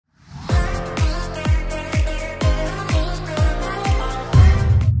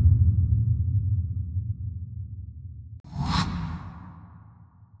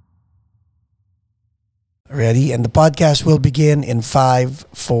Ready? And the podcast will begin in 5,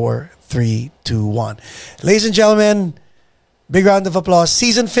 4, 3, 2, 1. Ladies and gentlemen, big round of applause.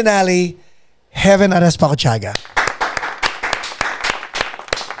 Season finale, Paco Arespacochaga.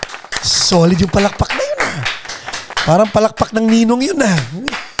 Solid yung palakpak na yun ah. Parang palakpak ng ninong yun ah.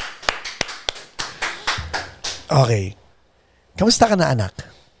 Okay. Kamusta ka na, anak?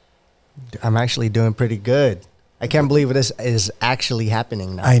 I'm actually doing pretty good. I can't believe this is actually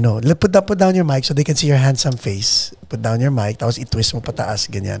happening now. I know. Put down your mic so they can see your handsome face. Put down your mic, tapos i-twist mo pataas,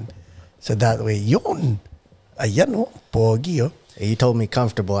 ganyan. So that way, yun. Ayan oh, pogi oh. You told me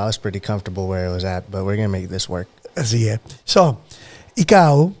comfortable. I was pretty comfortable where I was at, but we're gonna make this work. Sige. So,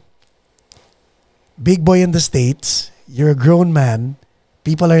 ikaw, big boy in the States, you're a grown man.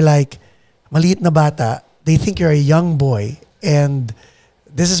 People are like, maliit na bata. They think you're a young boy. And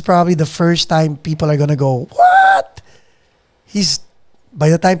this is probably the first time people are gonna go, what? By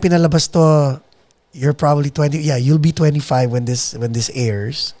the time pinalabas to, you're probably 20. Yeah, you'll be 25 when this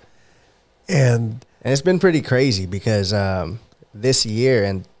airs. And it's been pretty crazy because this year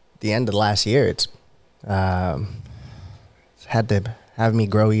and the end of last year, it's had to have me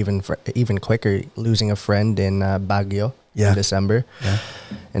grow even quicker, losing a friend in Baguio in December. Yeah.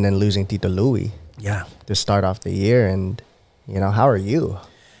 And then losing Tito Louie to start off the year. And how are you?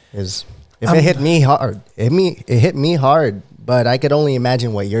 It hit me hard. It hit me hard, but I could only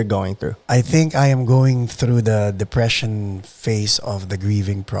imagine what you're going through. I think I am going through the depression phase of the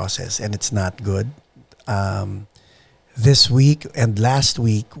grieving process, and it's not good. This week and last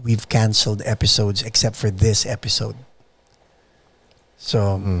week, we've canceled episodes except for this episode.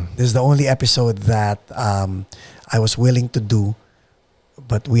 So this is the only episode that I was willing to do,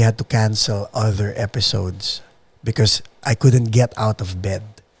 but we had to cancel other episodes because I couldn't get out of bed.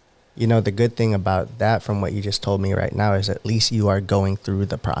 The good thing about that, from what you just told me right now, is at least you are going through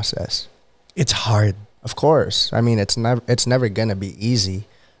the process. It's hard. Of course. I mean, it's never going to be easy.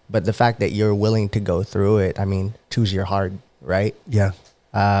 But the fact that you're willing to go through it, I mean, choose your heart, right? Yeah.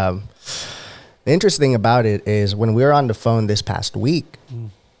 The interesting about it is when we were on the phone this past week,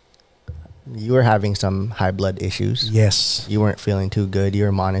 you were having some high blood issues. Yes. You weren't feeling too good. You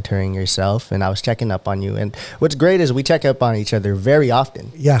were monitoring yourself, and I was checking up on you. And what's great is we check up on each other very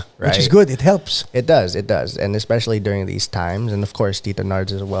often. Yeah, right? Which is good. It helps. It does. And especially during these times. And of course, Tita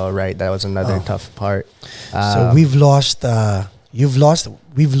Nards as well, right? That was another tough part. So we've lost...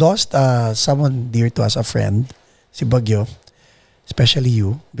 we've lost someone dear to us, a friend, si Bagyo, especially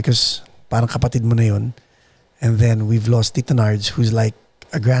you, because parang kapatid mo na yun. And then we've lost Tito Nards, who's like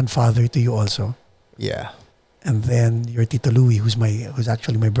a grandfather to you also. Yeah. And then your Tito Louie, who's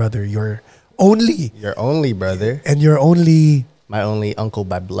actually my brother, your only brother, and my only uncle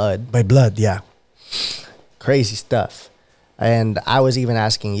by blood. By blood, yeah. Crazy stuff. And I was even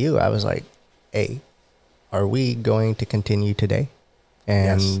asking you, I was like, hey, are we going to continue today?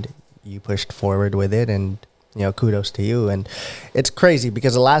 And you pushed forward with it, and kudos to you. And it's crazy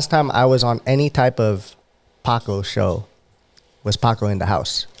because the last time I was on any type of Paco show was Paco in the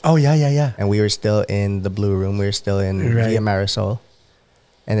house. Oh yeah. And we were still in the Blue Room. We were still in Via Marisol.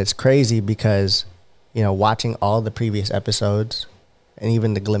 And it's crazy because watching all the previous episodes and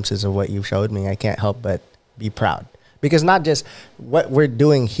even the glimpses of what you showed me, I can't help but be proud. Because not just what we're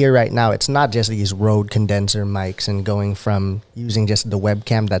doing here right now, it's not just these Rode condenser mics and going from using just the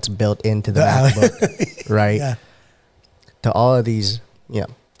webcam that's built into the MacBook, right? Yeah. To all of these,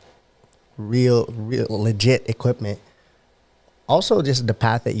 real legit equipment. Also, just the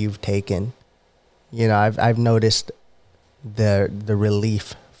path that you've taken. I've noticed the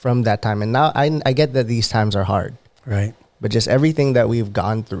relief from that time, and now I get that these times are hard, right? But just everything that we've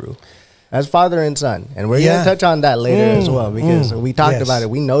gone through. As father and son. And we're going to touch on that later as well, because we talked about it.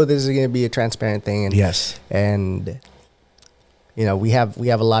 We know this is going to be a transparent thing. And, And, we have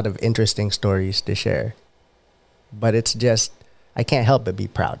a lot of interesting stories to share. But it's just, I can't help but be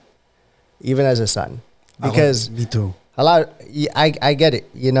proud. Even as a son. Because me too. I get it.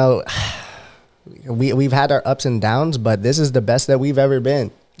 We've had our ups and downs, but this is the best that we've ever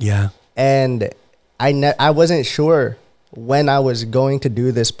been. Yeah. And I wasn't sure when I was going to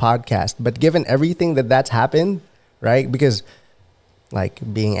do this podcast, but given everything that's happened, right? Because like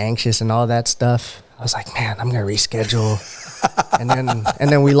being anxious and all that stuff, I was like, man, I'm gonna reschedule. and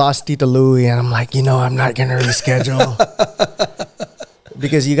then we lost Tito Louie, and I'm like, I'm not gonna reschedule.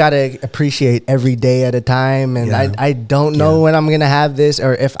 Because you gotta appreciate every day at a time, and I don't know when I'm gonna have this,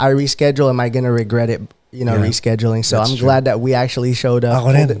 or if I reschedule, am I gonna regret it? Rescheduling. So I'm glad that we actually showed up,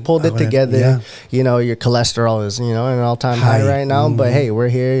 pulled it together. Your cholesterol is, an all-time high right now. But hey, we're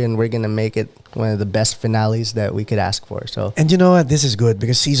here and we're going to make it one of the best finales that we could ask for. So, and you know what? This is good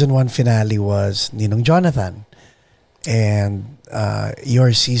because season 1 finale was Ninong Jonathan. And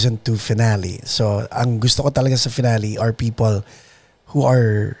your season 2 finale. So, ang gusto ko talaga sa finale are people who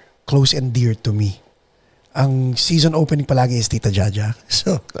are close and dear to me. Ang season opening palagi is Tita Jaja.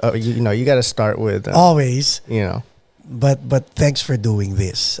 So, you know, you got to start with always. You know. But thanks for doing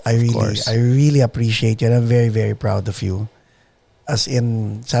this. I really appreciate you and I'm very, very proud of you. As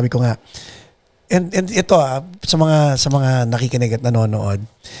in, sabi ko nga, and ito sa mga nakikinig at nanonood,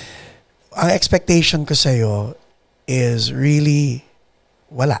 ang expectation ko sa'yo is really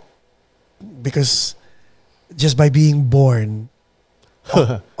wala. Because just by being born,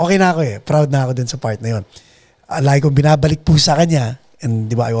 okay na ako eh. Proud na ako dun sa part na yun. Lagi kong binabalik po sa kanya, and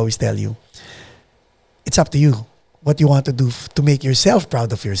di ba I always tell you, it's up to you what you want to do to make yourself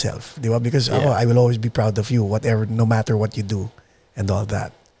proud of yourself. Di ba? Because I will always be proud of you, whatever, no matter what you do and all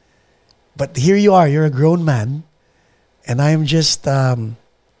that. But here you are, you're a grown man, and I'm just, paano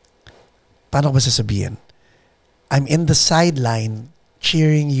ko ba sasabihin? I'm in the sideline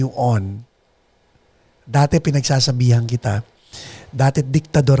cheering you on. Dati pinagsasabihan kita. Dati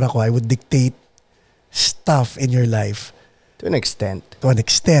diktador ako. I would dictate stuff in your life. To an extent. To an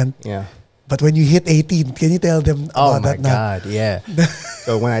extent. Yeah. But when you hit 18, can you tell them about that now? Oh my God, yeah.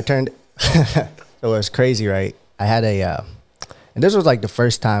 So when I turned, so it was crazy, right? I had and this was like the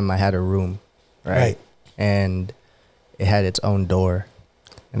first time I had a room, right? And it had its own door.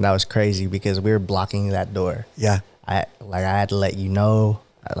 And that was crazy because we were blocking that door. Yeah. I had to let you know.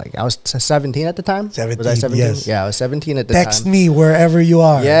 I was 17 at the time. 17, was I 17? yes. Yeah, I was 17 at the time. Text me wherever you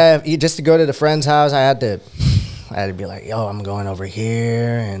are. Yeah, just to go to the friend's house, I had to be like, yo, I'm going over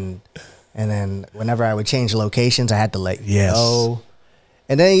here, and then whenever I would change locations, I had to let you know.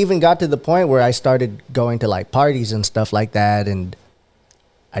 And then it even got to the point where I started going to like parties and stuff like that, and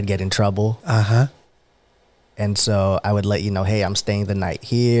I'd get in trouble. And so I would let you know, hey, I'm staying the night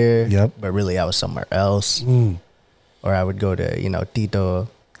here. Yep. But really I was somewhere else. Or I would go to, you know, Tito,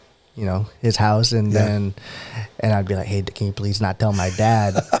 you know, his house, and then I'd be like, hey, can you please not tell my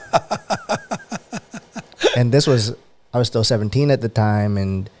dad? And I was still 17 at the time,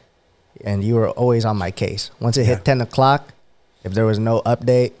 and you were always on my case. Once it hit 10 o'clock, if there was no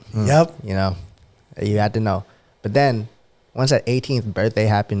update, you know, you had to know. But then once that 18th birthday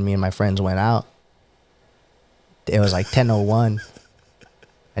happened, me and my friends went out. It was like 10:01.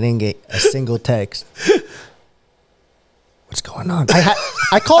 I didn't get a single text. What's going on?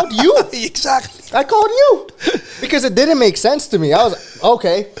 I called you. Exactly. I called you because it didn't make sense to me. I was like,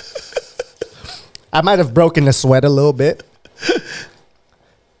 okay. I might have broken the sweat a little bit.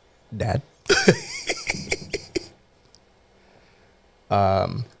 Dad.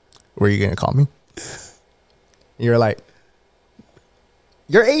 Were you going to call me? You're like,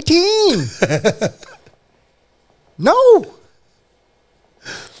 you're 18. No.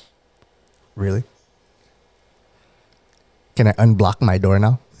 Really? Can I unblock my door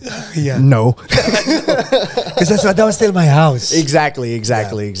now? Yeah. No. Because that was still my house. Exactly.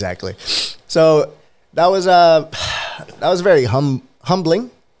 So that was very humbling,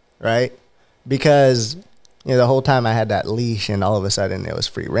 right? Because, you know, the whole time I had that leash, and all of a sudden it was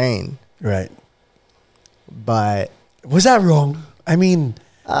free reign. Right. But was that wrong? I mean,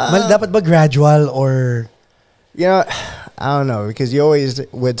 dapat ba gradual or? You know, I don't know, because you always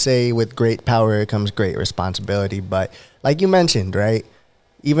would say with great power comes great responsibility. But like you mentioned, right?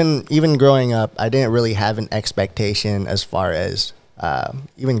 Even growing up, I didn't really have an expectation as far as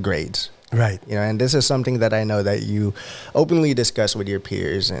even grades. Right. You know, and this is something that I know that you openly discuss with your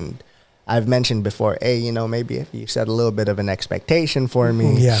peers. And I've mentioned before, hey, you know, maybe if you set a little bit of an expectation for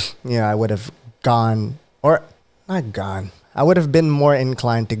me, you know, I would have gone, or not gone. I would have been more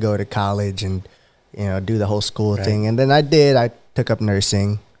inclined to go to college and, you know, do the whole school thing. And then I did. I took up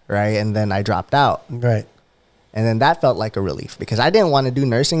nursing, right? And then I dropped out. Right. And then that felt like a relief because I didn't want to do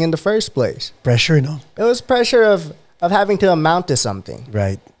nursing in the first place. Pressure, no? It was pressure of having to amount to something.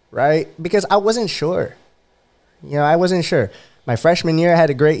 Right. Right? Because I wasn't sure. You know, I wasn't sure. My freshman year, I had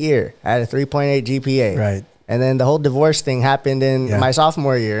a great year. I had a 3.8 GPA. Right. And then the whole divorce thing happened in my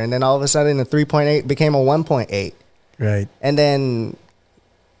sophomore year. And then all of a sudden, the 3.8 became a 1.8. Right. And then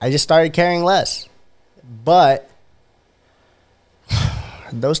I just started caring less. But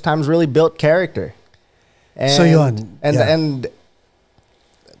those times really built character. And, so yun. And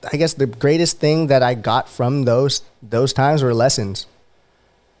I guess the greatest thing that I got from those times were lessons.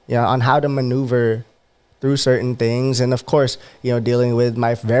 You know, on how to maneuver through certain things. And of course, you know, dealing with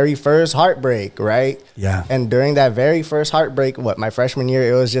my very first heartbreak, right? Yeah. And during that very first heartbreak, my freshman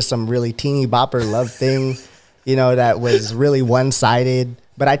year, it was just some really teeny bopper love thing, you know, that was really one-sided.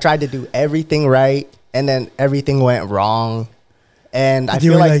 but I tried to do everything right, and then everything went wrong. And I you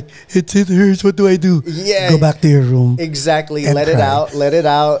feel were like it hurts. What do I do? Yeah, go back to your room. Exactly. And Let cry. it out. Let it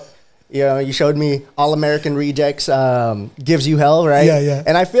out. You know, you showed me All American Rejects Gives You Hell, right? Yeah, yeah.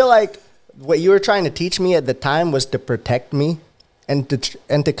 And I feel like what you were trying to teach me at the time was to protect me and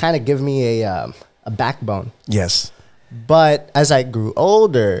to kind of give me a backbone. Yes. But as I grew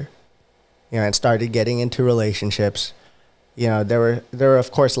older, you know, and started getting into relationships, you know, there were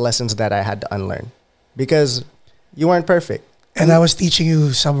of course lessons that I had to unlearn because you weren't perfect. And I was teaching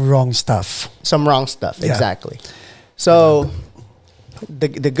you some wrong stuff. Some wrong stuff, Yeah. exactly. So the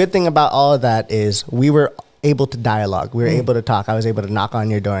good thing about all of that is we were able to dialogue. We were able to talk. I was able to knock on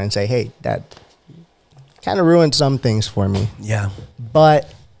your door and say, hey, Dad, kind of ruined some things for me. Yeah.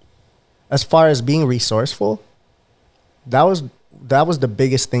 But as far as being resourceful, that was the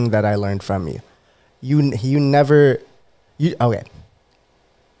biggest thing that I learned from you. Okay.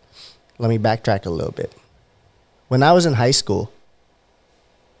 Let me backtrack a little bit. When I was in high school,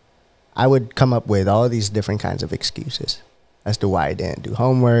 I would come up with all these different kinds of excuses as to why I didn't do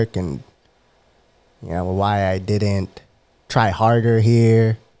homework and, you know, why I didn't try harder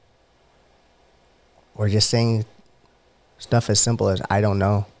here, or just saying stuff as simple as I don't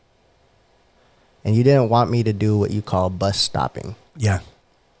know. And you didn't want me to do what you call bus stopping. Yeah.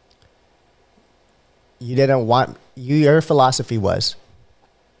 You didn't want, your philosophy was,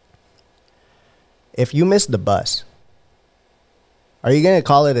 if you miss the bus, are you going to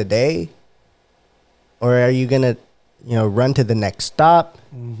call it a day? Or are you going to, you know, run to the next stop?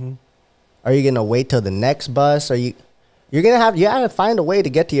 Mm-hmm. Are you going to wait till the next bus? You got to find a way to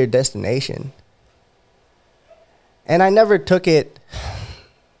get to your destination. And I never took it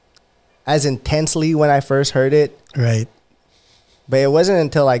as intensely when I first heard it. Right. But it wasn't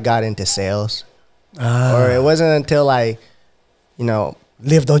until I got into sales, or it wasn't until I, you know,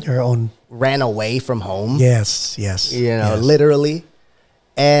 lived on your own. Ran away from home. Yes. You know, yes. literally.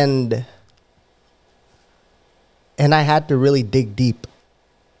 And I had to really dig deep,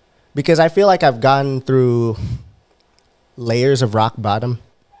 because I feel like I've gone through layers of rock bottom.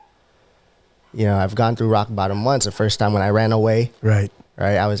 You know, I've gone through rock bottom once, the first time when I ran away. Right.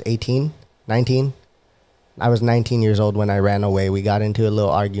 I was 19. I was 19 years old when I ran away. We got into a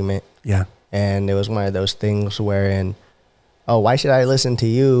little argument. Yeah. And it was one of those things wherein, oh, why should I listen to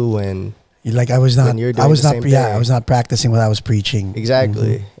you? And I was not practicing what I was preaching.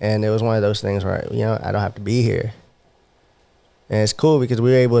 Exactly. Mm-hmm. And it was one of those things where, you know, I don't have to be here. And it's cool because we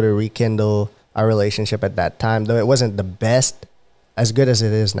were able to rekindle our relationship at that time, though it wasn't the best, as good as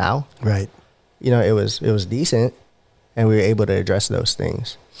it is now. Right. You know, it was decent, and we were able to address those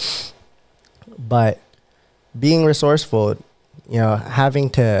things. But being resourceful, you know, having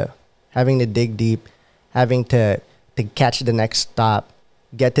to dig deep, having to catch the next stop,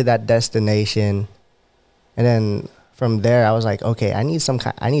 get to that destination, and then from there I was like, okay, I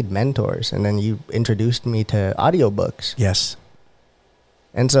need mentors. And then you introduced me to audiobooks. Yes.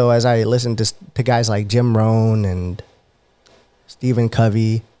 And so as I listened to guys like Jim Rohn and Stephen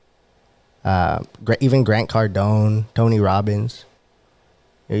Covey, even Grant Cardone, Tony Robbins,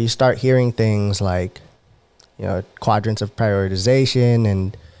 you know, you start hearing things like, you know, quadrants of prioritization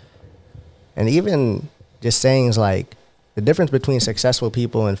and even just sayings like, the difference between successful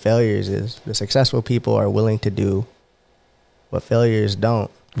people and failures is the successful people are willing to do what failures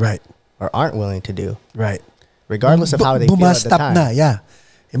don't. Right. Or aren't willing to do. Right. Regardless of how they feel at the time. Na, yeah.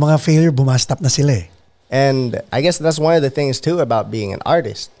 Yung mga failure, bumastap na sila eh. And I guess that's one of the things too about being an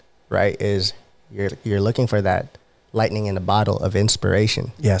artist, right? Is you're looking for that lightning in a bottle of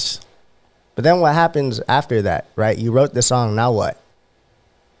inspiration. Yes. But then what happens after that, right? You wrote the song, now what?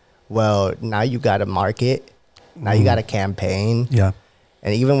 Well, now you got to market. Now you got a campaign. Yeah.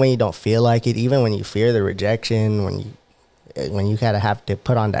 And even when you don't feel like it, even when you fear the rejection, when you kind of have to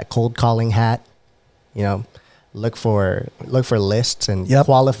put on that cold calling hat, you know, look for lists and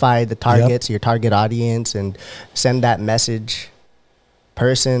qualify the targets, your target audience, and send that message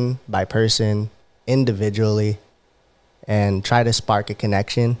person by person, individually, and try to spark a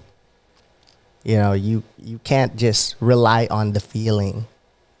connection. You know, you can't just rely on the feeling.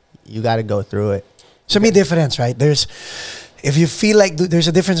 You got to go through it. So may difference, right? If you feel like there's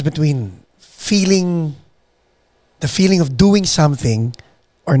a difference between the feeling of doing something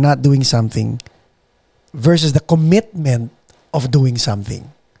or not doing something versus the commitment of doing something.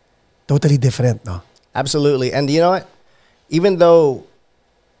 Totally different, no? Absolutely. And you know what? Even though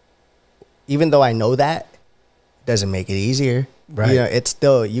I know that, it doesn't make it easier. Right. You know, it's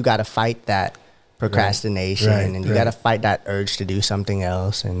still, you got to fight that procrastination, right. and you got to fight that urge to do something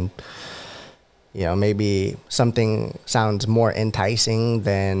else. And maybe something sounds more enticing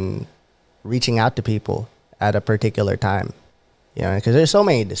than reaching out to people at a particular time, because there's so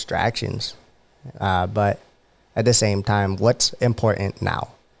many distractions. But at the same time, what's important now?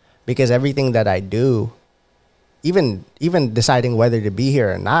 Because everything that I do, even deciding whether to be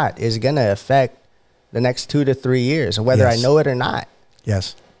here or not, is going to affect the next 2 to 3 years, whether I know it or not.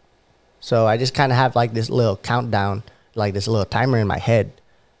 Yes. So I just kind of have like this little countdown, like this little timer in my head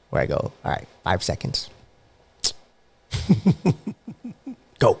where I go, all right, 5 seconds.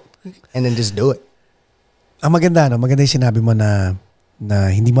 Go. And then just do it. Ang maganda, no? Maganda yung sinabi mo na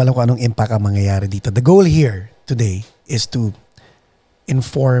hindi mo alam kung anong impact ang mangyayari dito. The goal here today is to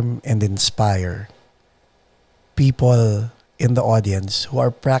inform and inspire people in the audience who are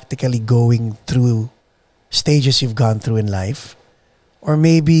practically going through stages you've gone through in life, or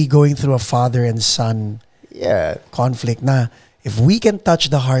maybe going through a father and son conflict. Na if we can touch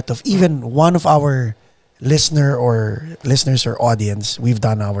the heart of even one of our listeners or audience, we've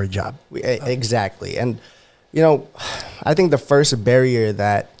done our job. Exactly. And I think the first barrier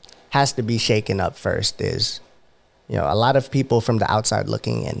that has to be shaken up first is, a lot of people from the outside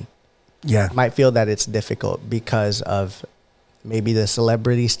looking in might feel that it's difficult because of maybe the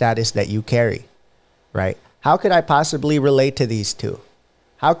celebrity status that you carry, right? How could I possibly relate to these two?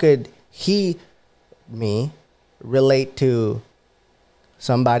 How could me, relate to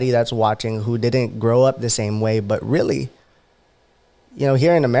somebody that's watching who didn't grow up the same way, but really,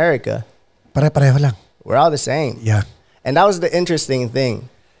 here in America, pare-pareho lang. We're all the same. Yeah. And that was the interesting thing,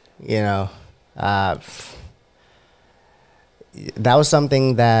 that was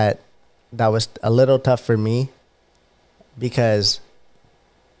something that was a little tough for me because,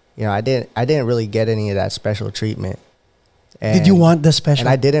 I didn't really get any of that special treatment. And, did you want the special? And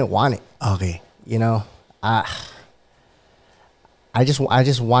I didn't want it. Okay. I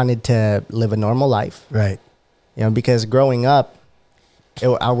just wanted to live a normal life. Right. Because growing up,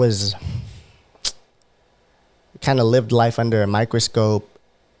 I was kind of lived life under a microscope.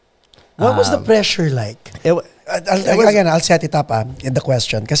 What was the pressure like? I'll set it up in the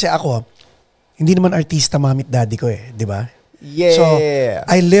question. Kasi ako, hindi naman artista mamit daddy ko di ba? Yeah. So,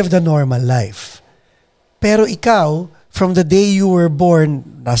 I lived a normal life. Pero ikaw, from the day you were born,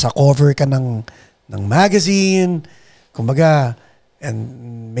 nasa cover ka ng magazine, kumbaga,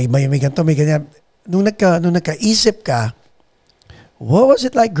 and may ganito, may ganyan. Nung nagkaisip ka, what was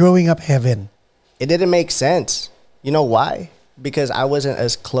it like growing up heaven? It didn't make sense. You know why? Because I wasn't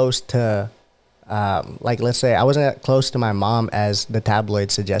as close to, let's say, I wasn't close to my mom as the tabloid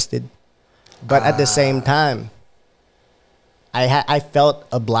suggested. But at the same time, I felt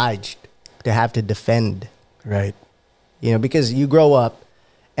obliged to have to defend. Right. Because you grow up,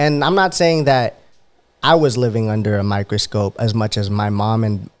 and I'm not saying that I was living under a microscope as much as my mom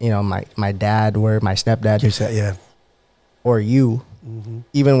and, my dad were, my stepdad. Yeah. Or you. Mm-hmm.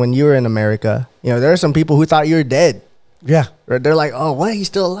 Even when you were in America, there are some people who thought you were dead. Yeah. They're like, oh, what? He's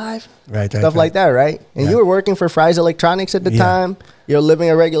still alive? Right. Stuff like that, right? And you were working for Fry's Electronics at the time. You're living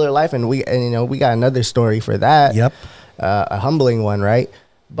a regular life, and we got another story for that. Yep. A humbling one, right?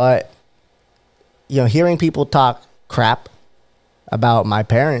 But, hearing people talk crap about my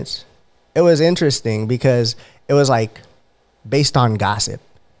parents, it was interesting because it was like based on gossip.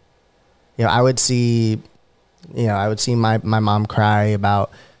 I would see my mom cry about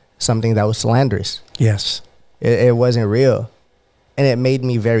something that was slanderous. Yes. It wasn't real. And it made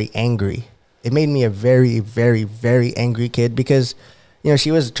me very angry. It made me a very, very, very angry kid because,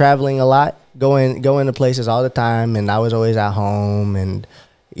 she was traveling a lot, going to places all the time, and I was always at home. And,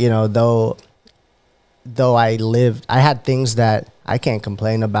 though I had things that I can't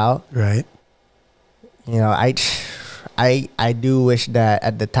complain about. Right. I do wish that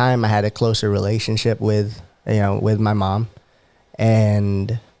at the time I had a closer relationship with my mom.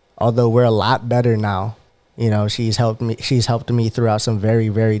 And although we're a lot better now, she's helped me throughout some very,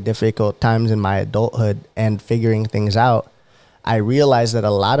 very difficult times in my adulthood and figuring things out. I realized that a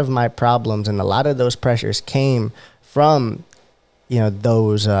lot of my problems and a lot of those pressures came from,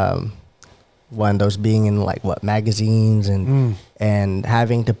 those being in magazines and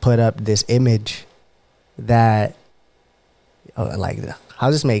having to put up this image that, how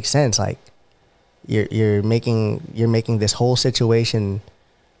does this make sense? Like, you're making this whole situation.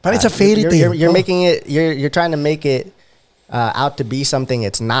 But it's a fairy tale. You're making it. You're trying to make it out to be something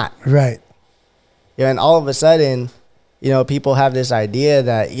it's not. Right. And all of a sudden, people have this idea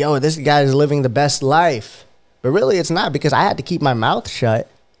that this guy is living the best life, but really it's not, because I had to keep my mouth shut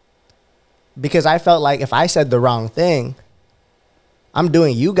because I felt like if I said the wrong thing, I'm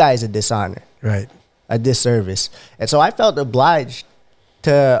doing you guys a dishonor, right, a disservice, and so I felt obliged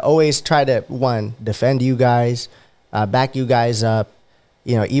to always try to defend you guys, back you guys up.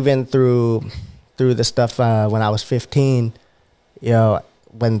 You know, even through the stuff when I was 15, you know,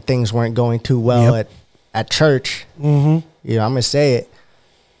 when things weren't going too well at church. Mm-hmm. You know, I'm gonna say it.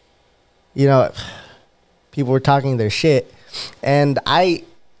 You know, people were talking their shit, and I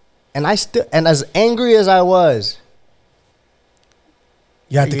still, and as angry as I was,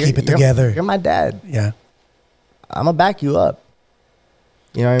 you had to keep it together. You're my dad. Yeah. I'm gonna back you up.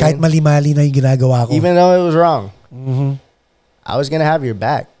 You know what Kahit I mean? mali-mali na yung ginagawa ko. Even though it was wrong, Mm-hmm. I was gonna have your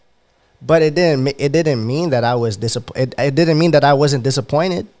back. But it didn't mean that I was disappointed. It didn't mean that I wasn't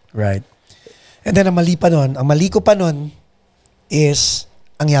disappointed. Right. And then ang mali ko pa nun is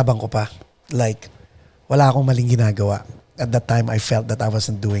ang yabang ko pa. Like, wala akong maling ginagawa. At that time, I felt that I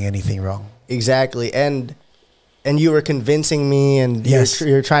wasn't doing anything wrong. Exactly. And you were convincing me, and Yes.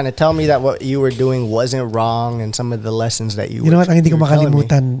 you're trying to tell me that what you were doing wasn't wrong, and some of the lessons that you know what? Ang hindi ko telling me.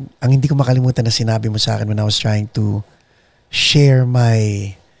 makalimutan na sinabi mo sa akin when I was trying to share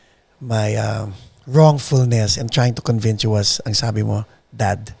my wrongfulness and trying to convince you was, ang sabi mo,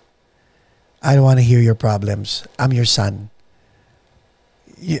 Dad, I don't want to hear your problems. I'm your son.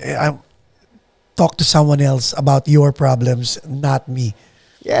 Talk to someone else about your problems, not me.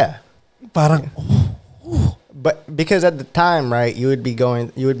 Yeah. Parang, But because at the time, right, you would be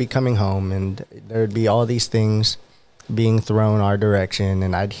coming home, and there would be all these things being thrown our direction,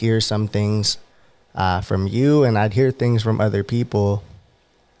 and I'd hear some things from you, and I'd hear things from other people,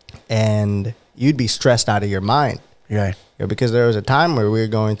 and you'd be stressed out of your mind. right. You know, because there was a time where we were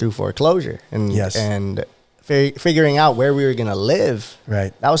going through foreclosure, and Yes. and figuring out where we were gonna live.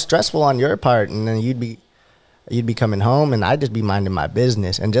 Right. That was stressful on your part, and then you'd be coming home, and I'd just be minding my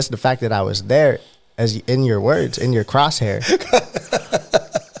business, and just the fact that I was there, as in your words, in your crosshair,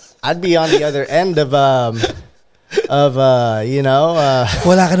 I'd be on the other end of Wala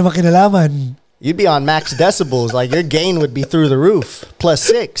ka namang kinalaman. you'd be on max decibels, like your gain would be through the roof,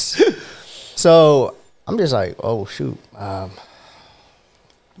 +6. So I'm just like, oh shoot.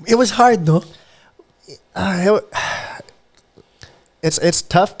 It was hard, no? It's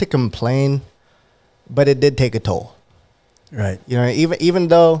tough to complain, but it did take a toll. Right. You know, even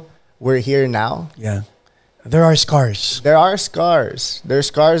though we're here now, Yeah. There are scars. there are scars. There's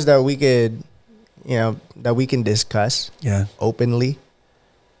scars that we could, that we can discuss Yeah. openly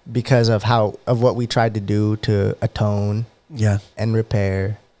because of what we tried to do to atone Yeah. and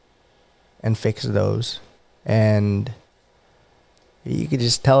repair and fix those. And you could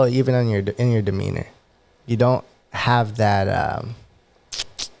just tell even in your demeanor, you don't have that.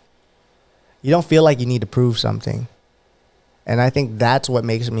 You don't feel like you need to prove something, and I think that's what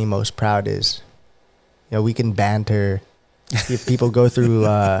makes me most proud. Is we can banter. If people go through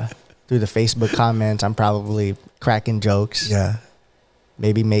the Facebook comments, I'm probably cracking jokes. Yeah.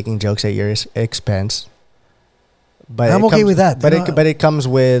 Maybe making jokes at your expense. But I'm okay with that. But it comes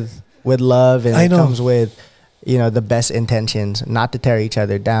with love, and I it know. comes with the best intentions, not to tear each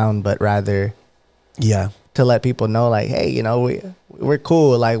other down, but rather Yeah. to let people know, like, hey, we're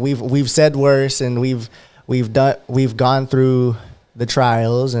cool. Like we've said worse, and we've gone through the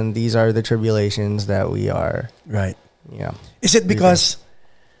trials, and these are the tribulations that we are. Right. Yeah. Is it because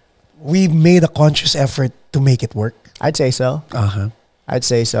we made a conscious effort to make it work? I'd say so. Uh-huh. I'd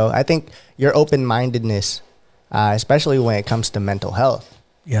say so. I think your open-mindedness, especially when it comes to mental health.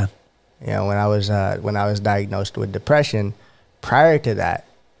 Yeah. When I was diagnosed with depression, prior to that,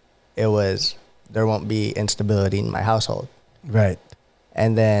 it was there won't be instability in my household. Right.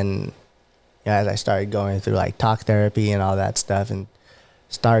 And then as I started going through like talk therapy and all that stuff, and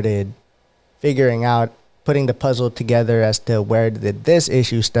started figuring out, putting the puzzle together as to where did this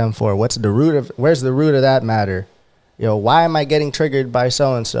issue stem for? Where's the root of that matter? Why am I getting triggered by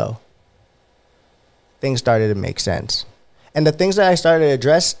so and so? Things started to make sense. And the things that I started to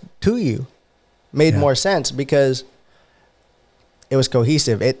address to you made more sense because it was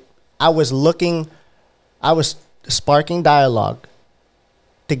cohesive. I was sparking dialogue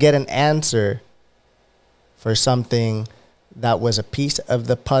to get an answer for something that was a piece of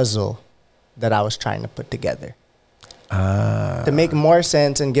the puzzle that I was trying to put together. To make more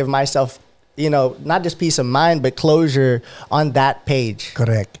sense and give myself, not just peace of mind, but closure on that page.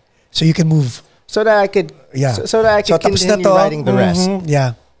 Correct. So you can move. So that I could, so that I could tapos continue na to. writing the rest. Mhm.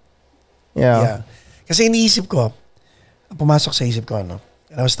 Yeah. Yeah. Yeah. Kasi iniisip ko, pumasok sa isip ko, and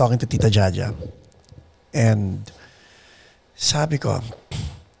I was talking to Tita Jaja, and sabi ko,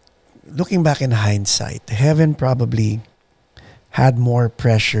 looking back in hindsight, heaven probably had more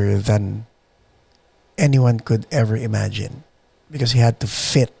pressure than anyone could ever imagine because he had to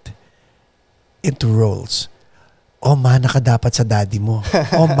fit into roles. oh, mana ka dapat sa daddy mo.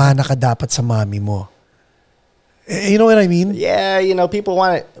 Oh, mana ka dapat sa mommy mo. You know what I mean? Yeah, you know, people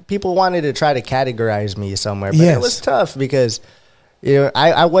wanted to try to categorize me somewhere, but it was tough because, you know,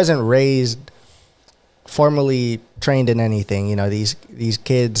 I wasn't raised formally trained in anything. You know, these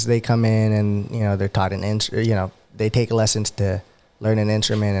kids, they come in and, you know, they're taught they take lessons to learn an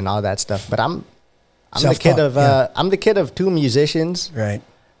instrument and all that stuff. But I'm the kid of two musicians. Right.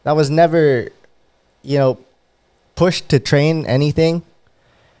 That was never, you know, pushed to train anything.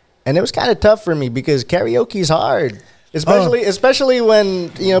 And it was kind of tough for me because karaoke is hard, especially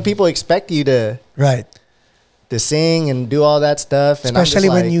when, you know, people expect you to sing and do all that stuff. And especially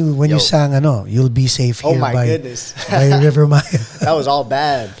when you sang You'll Be Safe Here goodness. by River Maya. That was all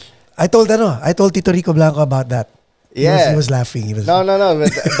bad. I told Tito Rico Blanco about that. Yeah, he was laughing. No.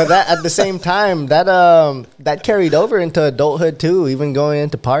 But that at the same time, that carried over into adulthood too. Even going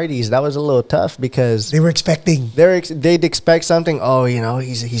into parties, that was a little tough because they were expecting. They'd expect something. Oh, you know,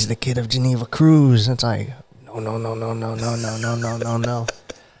 he's the kid of Geneva Cruz. It's like no.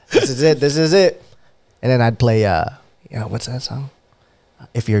 This is it. And then I'd play, what's that song?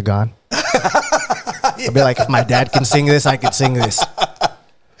 If You're Gone. I'd be like, if my dad can sing this, I could sing this.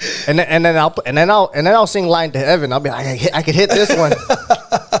 And then I'll sing Line to Heaven. I'll be like, I could hit this one.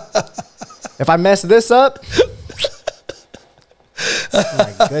 If I mess this up, oh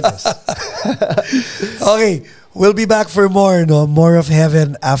my goodness. Okay, we'll be back for more of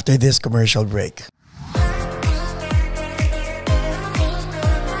Heaven after this commercial break.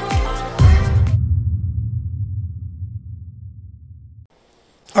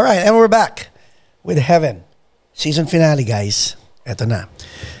 All right, and we're back with Heaven. Season finale, guys. Eto na.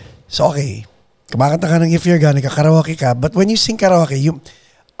 So, okay. Kumakanta ka ng If You're Gone, nagka-karaoke ka. But when you sing karaoke,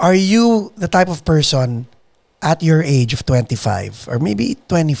 are you the type of person at your age of 25 or maybe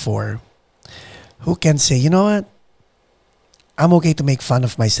 24 who can say, you know what? I'm okay to make fun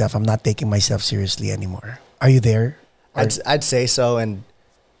of myself. I'm not taking myself seriously anymore. Are you there? I'd say so, and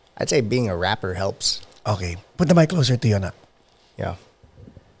I'd say being a rapper helps. Okay. Put the mic closer to you, anak. Yeah.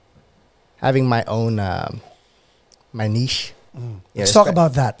 Having my own, my niche. Yeah, let's talk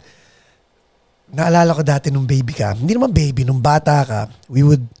about that. Naalala ko dati nung baby ka. Hindi naman baby, nung bata ka, we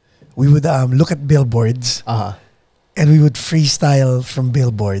would look at billboards. And we would freestyle from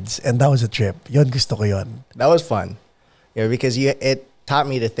billboards, and that was a trip. Yon, gusto ko yon. That was fun. Yeah, because it taught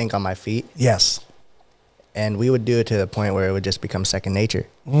me to think on my feet. Yes. And we would do it to the point where it would just become second nature.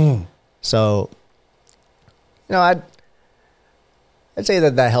 So, you know, I'd say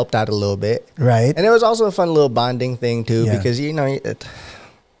that helped out a little bit. Right. And it was also a fun little bonding thing too, because, you know,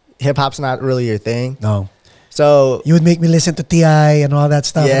 hip hop's not really your thing. No. So you would make me listen to T.I. and all that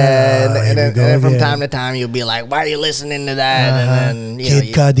stuff. Yeah, and then from time to time you'd be like, "Why are you listening to that?" And then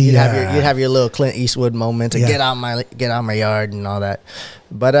you'd have your little Clint Eastwood moment to get out my yard and all that.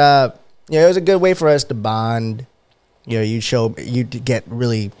 But it was a good way for us to bond. You know, you'd get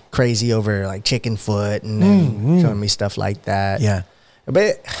really crazy over like chicken foot and then showing me stuff like that. Yeah,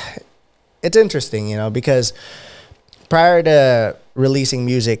 but it's interesting, you know, because prior to releasing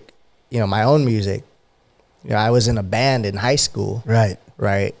music, you know, my own music. You know, I was in a band in high school. Right.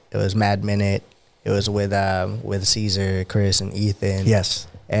 It was Mad Minute. It was with Caesar, Chris, and Ethan. Yes.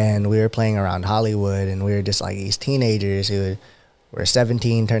 And we were playing around Hollywood, and we were just like these teenagers who were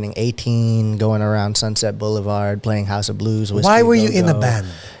 17, turning 18, going around Sunset Boulevard, playing House of Blues. Why were you in a band?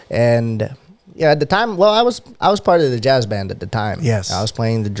 And at the time, well, I was part of the jazz band at the time. Yes. I was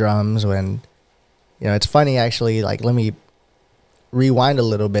playing the drums when, you know, it's funny actually. Like, let me rewind a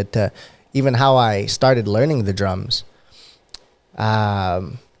little bit to even how I started learning the drums. When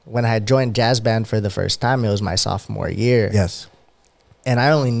I had joined jazz band for the first time, it was my sophomore year. Yes. And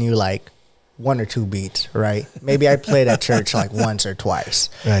I only knew like one or two beats, right? Maybe I played at church like once or twice.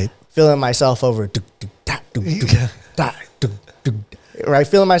 Right. Feeling myself over, right?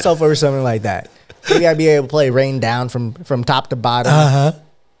 Feeling myself over something like that. Maybe I'd be able to play Rain Down from top to bottom.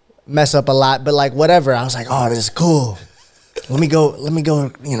 Mess up a lot, but like whatever. I was like, oh, this is cool. Let me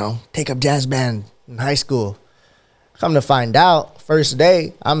go, you know, take up jazz band in high school. Come to find out, first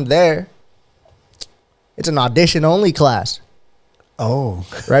day, I'm there. It's an audition only class. Oh.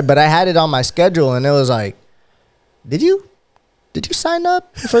 Right, but I had it on my schedule and it was like, did you sign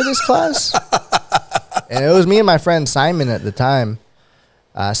up for this class? And it was me and my friend Simon at the time.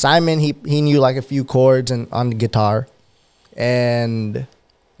 Simon, he knew like a few chords on the guitar. And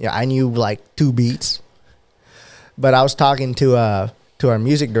yeah, I knew like 2 beats. But I was talking to our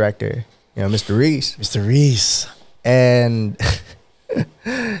music director, you know, Mr. Reese. Mr. Reese. And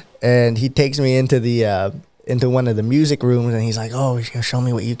and he takes me into one of the music rooms and he's like, "Oh, show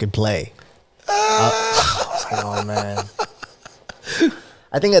me what you could play." I was Oh man.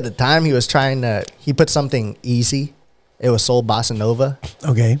 I think at the time he put something easy. It was Soul Bossa Nova.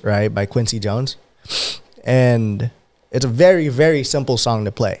 Okay. Right, by Quincy Jones. And it's a very, very simple song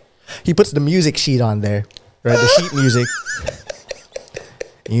to play. He puts the music sheet on there, right? The sheet music.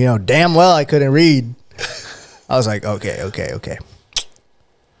 You know, damn well I couldn't read. I was like, okay.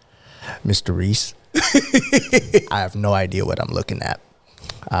 Mr. Reese, I have no idea what I'm looking at.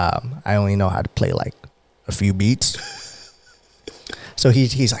 I only know how to play like a few beats. So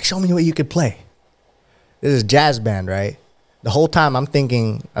he's like, show me what you could play. This is jazz band, right? The whole time I'm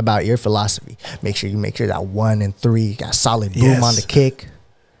thinking about your philosophy. Make sure that 1 and 3 got solid boom on the kick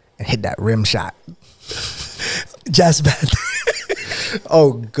and hit that rim shot. Jazz band.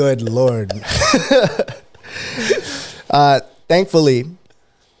 Oh, good Lord. Thankfully,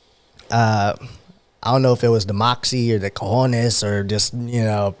 I don't know if it was the moxie or the cojones or just, you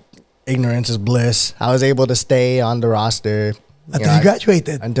know, ignorance is bliss. I was able to stay on the roster. Until you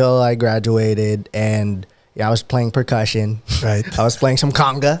graduated. Until I graduated, and I was playing percussion. Right. I was playing some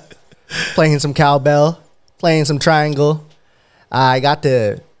conga, playing some cowbell, playing some triangle. I got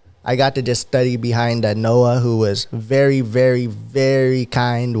to just study behind Noah, who was very, very, very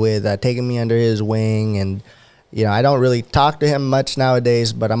kind with taking me under his wing. And, you know, I don't really talk to him much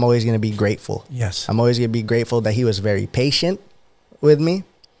nowadays, but I'm always going to be grateful. Yes. I'm always going to be grateful that he was very patient with me.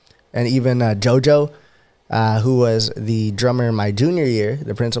 And even JoJo, who was the drummer my junior year,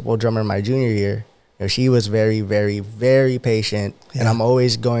 the principal drummer my junior year, you know, she was very, very, very patient. Yeah. And I'm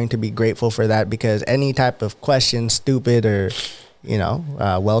always going to be grateful for that, because any type of question, stupid or, you know,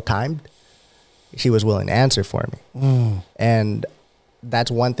 well-timed, she was willing to answer for me. And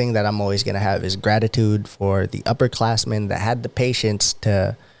that's one thing that I'm always going to have is gratitude for the upperclassmen that had the patience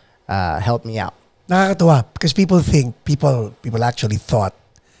to help me out. Nakakatuwa, because people actually thought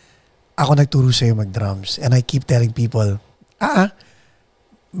ako nagturo sa'yo mag-drums, and I keep telling people,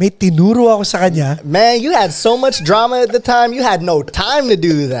 may tinuro ako sa kanya. Man, you had so much drama at the time. You had no time to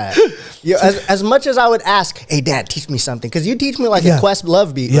do that. As much as I would ask, hey, Dad, teach me something. Because you teach me like a Quest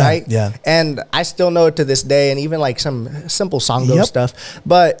love beat, right? Yeah. And I still know it to this day, and even like some simple songo stuff.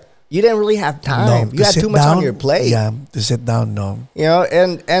 But you didn't really have time. No, you had too much on your plate. Yeah, to sit down, no. You know,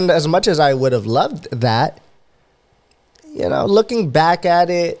 and as much as I would have loved that, you know, looking back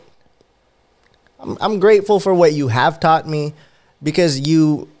at it, I'm grateful for what you have taught me, because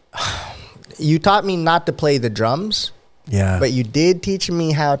you taught me not to play the drums. Yeah. But you did teach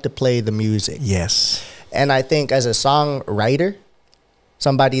me how to play the music. Yes. And I think as a songwriter,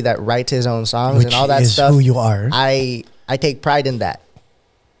 somebody that writes his own songs Which and all that is stuff, who you are. I take pride in that,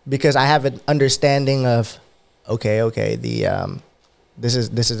 because I have an understanding of, okay, this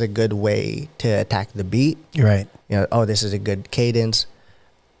is a good way to attack the beat. You're right. You know, oh, this is a good cadence.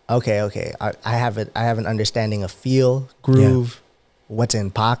 Okay. I have an understanding of feel, groove, what's in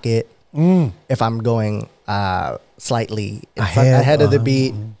pocket. If I'm going slightly ahead of the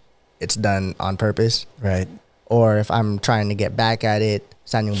beat, it's done on purpose. Right. Or if I'm trying to get back at it,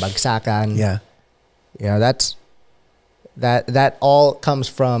 saan yung bagsakan. Yeah. You know, that all comes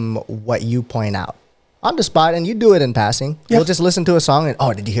from what you point out on the spot, and you do it in passing. Yeah. We'll just listen to a song and,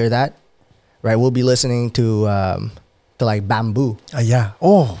 oh, did you hear that? Right. We'll be listening to like Bamboo. Yeah.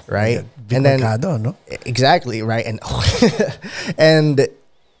 Oh. Right. Big and then mercado, no? Exactly. Right. And and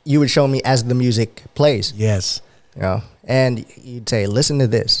you would show me as the music plays. Yes. You know, and you'd say, listen to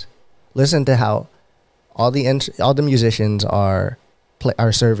this. Listen to how all the musicians are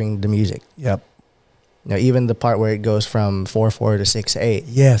serving the music. Yep. You know, even the part where it goes from 4/4 to 6/8.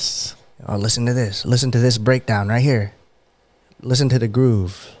 Yes. Oh, listen to this. Listen to this breakdown right here. Listen to the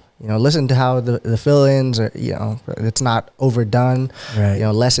groove. You know, listen to how the fill-ins are, you know, it's not overdone. Right. You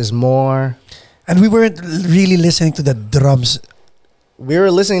know, less is more. And we weren't really listening to the drums. We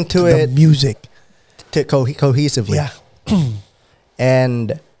were listening to the it music to cohesively. Yeah.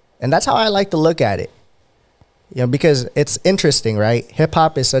 and that's how I like to look at it. You know, because it's interesting, right? Hip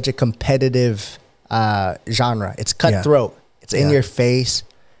hop is such a competitive genre. It's cutthroat. It's in your face.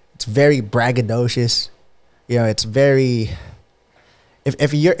 It's very braggadocious. You know, it's very.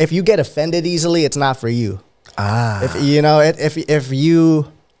 If you get offended easily, it's not for you. If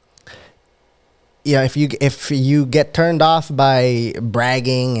you get turned off by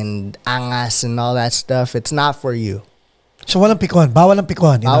bragging and angas and all that stuff, it's not for you. So walang pikon, bawal ang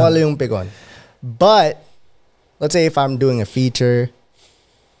pikon. Bawal yung pikon. But let's say if I'm doing a feature,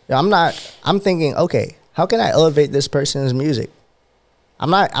 I'm thinking, okay, how can I elevate this person's music? I'm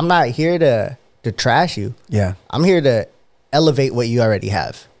not here to trash you. Yeah. I'm here to elevate what you already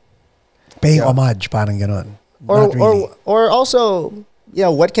have. Paying homage, parang ganon. Or also, you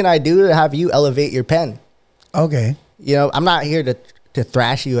know, what can I do to have you elevate your pen? Okay. You know, I'm not here to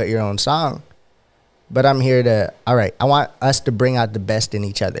thrash you at your own song, but I'm here to, all right, I want us to bring out the best in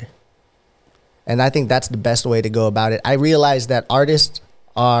each other. And I think that's the best way to go about it. I realize that artists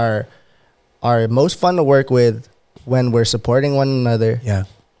are most fun to work with when we're supporting one another. Yeah.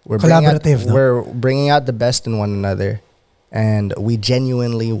 We're Collaborative, no? We're bringing out the best in one another, and we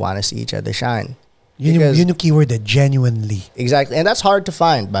genuinely want to see each other shine. Yun yung keyword, genuinely. Exactly. And that's hard to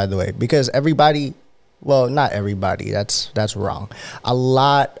find, by the way, because everybody, well, not everybody, that's wrong. A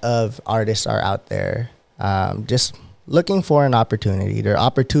lot of artists are out there just looking for an opportunity. They're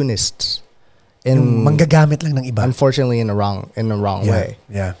opportunists. Yung manggagamit lang ng iba. Unfortunately, in the wrong way.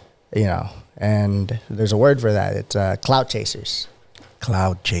 Yeah. You know, and there's a word for that. It's clout chasers.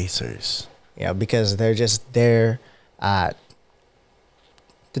 Cloud chasers. Yeah, because they're just there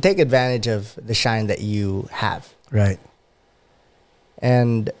to take advantage of the shine that you have. Right.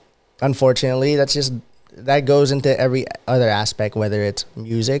 And unfortunately, that goes into every other aspect, whether it's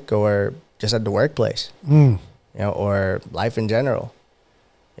music or just at the workplace, you know, or life in general.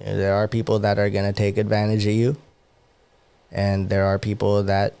 You know, there are people that are going to take advantage of you, and there are people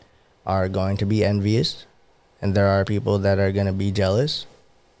that are going to be envious, and there are people that are going to be jealous,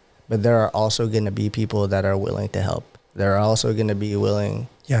 but there are also going to be people that are willing to help. There are also going to be willing.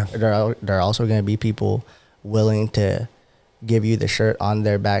 Yeah. There are also going to be people willing to give you the shirt on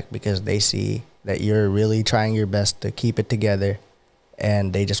their back because they see that you're really trying your best to keep it together,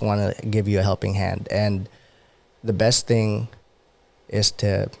 and they just want to give you a helping hand. And the best thing is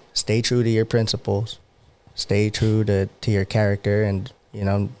to stay true to your principles, stay true to your character, and, you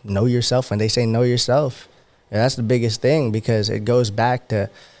know yourself. When they say know yourself, that's the biggest thing, because it goes back to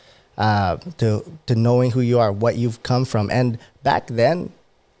knowing who you are, what you've come from. And back then,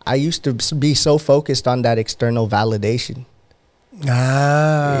 I used to be so focused on that external validation. You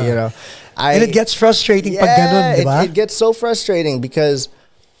know, and it gets frustrating pag ganun, di ba? It gets so frustrating because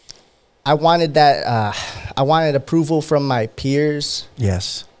I wanted that. I wanted approval from my peers.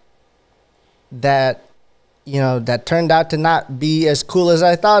 Yes. That, you know, that turned out to not be as cool as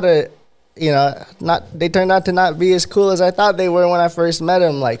I thought it. You know, they turned out to not be as cool as I thought they were when I first met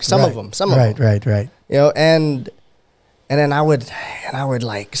them. Like some of them. Right. You know, and then I would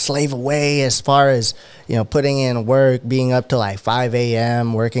like slave away as far as, you know, putting in work, being up to like 5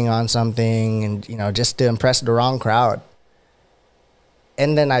 a.m. working on something, and, you know, just to impress the wrong crowd.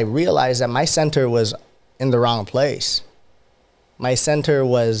 And then I realized that my center was in the wrong place. My center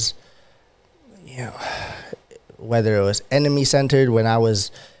was, you know, whether it was enemy centered when I was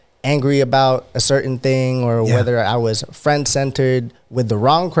angry about a certain thing, or whether I was friend centered with the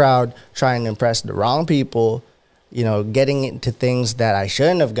wrong crowd, trying to impress the wrong people, you know, getting into things that I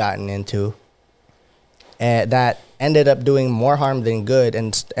shouldn't have gotten into, and that ended up doing more harm than good,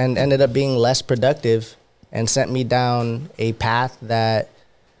 and ended up being less productive, and sent me down a path that,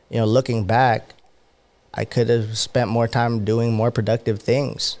 you know, looking back, I could have spent more time doing more productive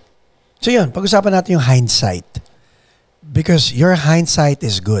things. So yun, pag-usapan natin yung hindsight. Because your hindsight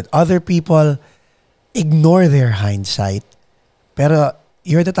is good. Other people ignore their hindsight. Pero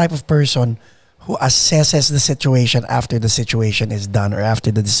you're the type of person who assesses the situation after the situation is done, or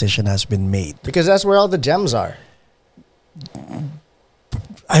after the decision has been made. Because that's where all the gems are.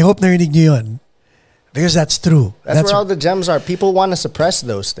 I hope narinig niyo yun. Because that's true. That's where all the gems are. People want to suppress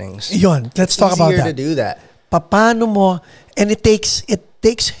those things. Yun, let's talk about that. It's easier to do that. Paano mo, and it takes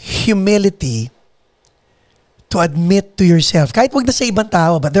humility to admit to yourself. Kahit wag na sa ibang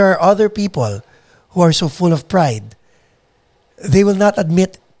tao, but there are other people who are so full of pride. They will not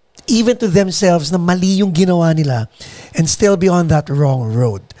admit even to themselves na mali yung ginawa nila, and still be on that wrong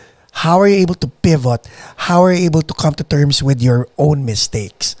road. How are you able to pivot? How are you able to come to terms with your own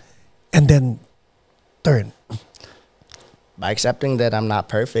mistakes and then turn? By accepting that I'm not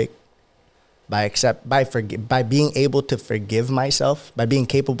perfect, by being able to forgive myself, by being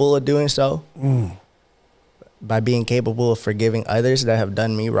capable of doing so, by being capable of forgiving others that have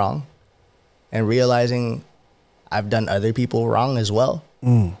done me wrong, and realizing I've done other people wrong as well.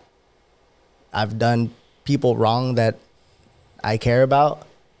 I've done people wrong that I care about,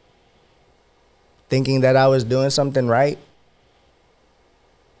 thinking that I was doing something right.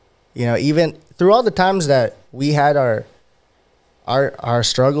 You know, even through all the times that we had our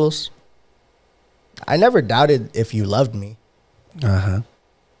struggles, I never doubted if you loved me.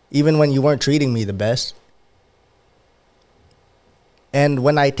 Even when you weren't treating me the best. And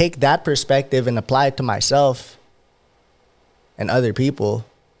when I take that perspective and apply it to myself and other people,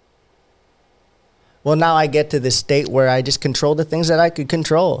 well, now I get to this state where I just control the things that I could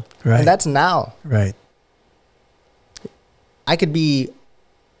control. Right. And that's now. Right. I could be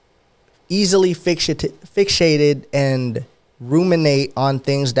easily fixated and ruminate on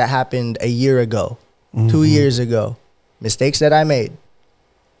things that happened a year ago, 2 years ago, mistakes that I made.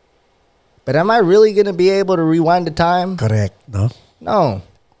 But am I really going to be able to rewind the time? Correct, no? No.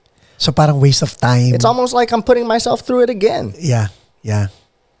 So parang waste of time. It's almost like I'm putting myself through it again. Yeah. Galing.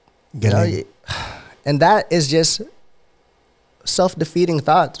 You know, and that is just self-defeating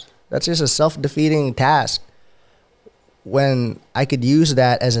thoughts. That's just a self-defeating task. When I could use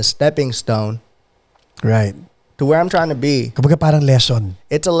that as a stepping stone, right, to where I'm trying to be. Kumbaga parang lesson.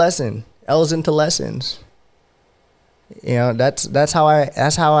 It's a lesson. L's into lessons. You know, that's how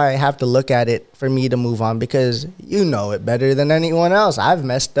I have to look at it for me to move on, because you know it better than anyone else. I've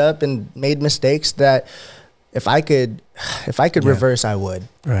messed up and made mistakes that if I could reverse, I would.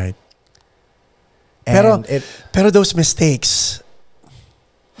 Right. And pero those mistakes,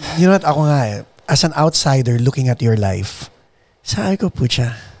 you know what, ako nga eh, as an outsider looking at your life, sabi ko,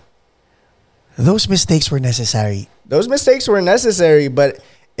 pucha, those mistakes were necessary. Those mistakes were necessary, but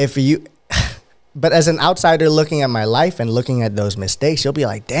but as an outsider looking at my life and looking at those mistakes, you'll be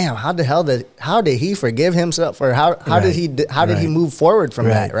like, damn, how did he forgive himself, or how did he move forward from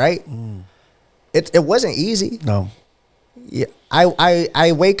that, right? It wasn't easy. No. Yeah,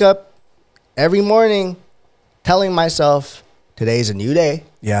 I wake up every morning telling myself, today's a new day.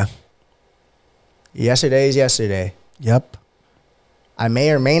 Yeah. Yesterday is yesterday. Yep. I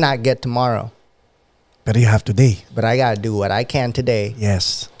may or may not get tomorrow. But you have today. But I got to do what I can today.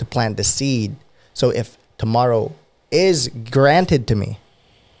 Yes. To plant the seed. So if tomorrow is granted to me,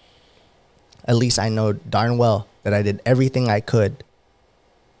 at least I know darn well that I did everything I could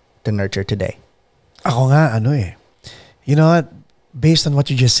to nurture today. Ako nga, you know what? Based on what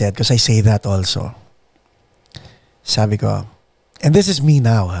you just said, because I say that also, sabi ko, and this is me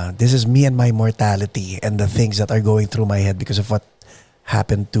now, huh? This is me and my mortality and the things that are going through my head because of what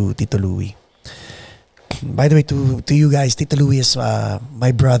happened to Tito Louie. By the way, to you guys, Tito Louie is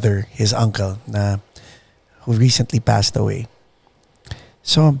my brother, his uncle, who recently passed away.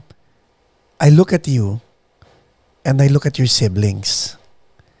 So, I look at you and I look at your siblings.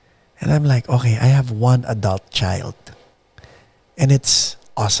 And I'm like, okay, I have one adult child. And it's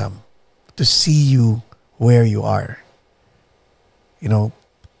awesome to see you where you are. You know,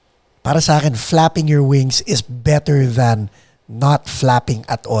 para sa akin, flapping your wings is better than not flapping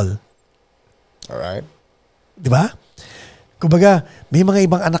at all. All right. Diba? Kumbaga, may mga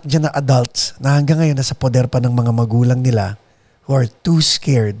ibang anak dyan na adults na hanggang ngayon nasa poder pa ng mga magulang nila who are too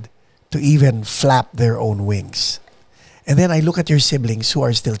scared to even flap their own wings. And then I look at your siblings who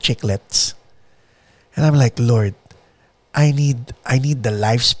are still chiclets. And I'm like, Lord, I need the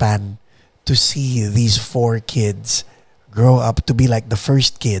lifespan to see these 4 kids grow up to be like the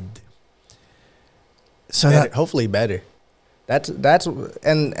first kid. So better, that hopefully better. That's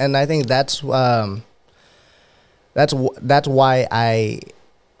and I think that's why I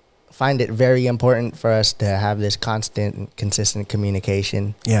find it very important for us to have this constant, consistent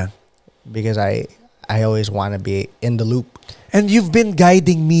communication. Yeah. Because I always want to be in the loop. And you've been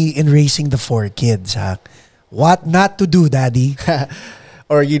guiding me in raising the 4 kids, huh? What not to do, Daddy?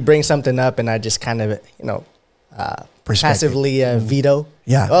 Or you'd bring something up and I just kind of, passively veto.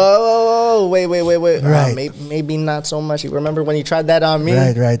 Yeah. Oh, wait. Right. Maybe not so much. You remember when you tried that on me?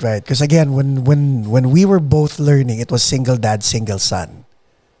 Right. Because again, when we were both learning, it was single dad, single son.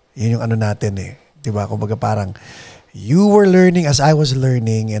 Yun yung ano natin eh. Diba? Kumbaga parang, you were learning as I was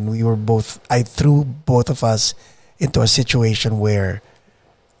learning, and I threw both of us into a situation where,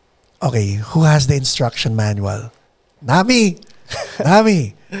 okay, who has the instruction manual? Nami!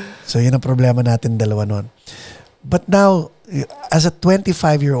 So yun ang problema natin dalawa nun. But now, as a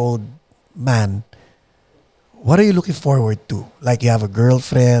 25-year-old man, what are you looking forward to? Like, you have a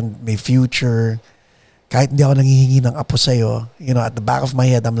girlfriend, may future. Kahit hindi ako nanghihingi ng apo sa'yo, at the back of my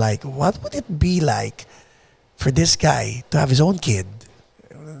head, I'm like, what would it be like for this guy to have his own kid?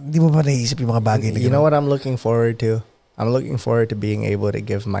 Hindi mo ba naisip yung mga bagay na You know what I'm looking forward to? I'm looking forward to being able to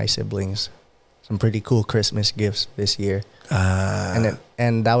give my siblings some pretty cool Christmas gifts this year.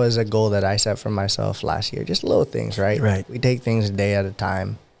 And that was a goal that I set for myself last year. Just little things, right? Right. We take things a day at a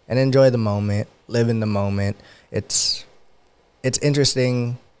time and enjoy the moment, live in the moment. It's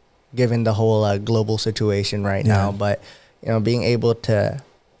interesting given the whole global situation right now, but being able to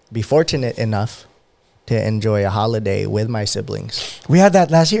be fortunate enough to enjoy a holiday with my siblings. We had that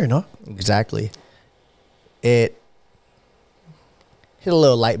last year, no? Exactly. It hit a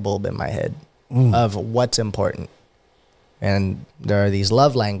little light bulb in my head of what's important. And there are these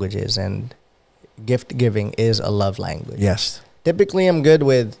love languages, and gift giving is a love language. Yes. Typically, I'm good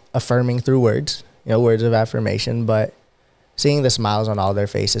with affirming through words, words of affirmation, but seeing the smiles on all their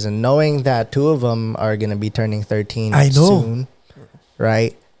faces and knowing that 2 of them are going to be turning 13 I know. soon,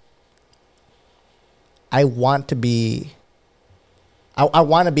 right? I want to be I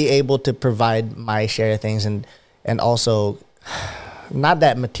want to be able to provide my share of things and also not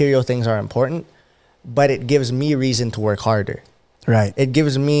that material things are important, but it gives me reason to work harder. Right. It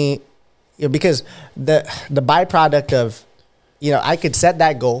gives me, because the byproduct of, I could set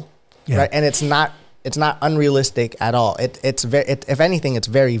that goal, right? And it's not unrealistic at all. It's if anything, it's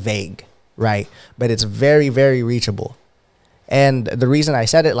very vague, right? But it's very, very reachable. And the reason I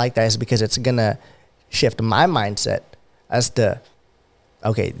said it like that is because it's gonna shift my mindset as to,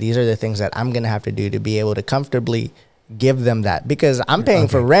 okay, these are the things that I'm gonna have to do to be able to comfortably give them that, because I'm paying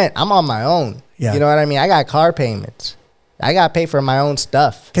for rent. I'm on my own. Yeah. You know what I mean? I got car payments. I got to pay for my own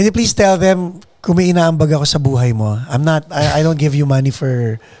stuff. Can you please tell them kung may inaambag ako sa buhay mo? I don't give you money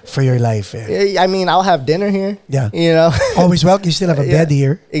for your life. Eh. I mean, I'll have dinner here. Yeah. Always welcome. You still have a bed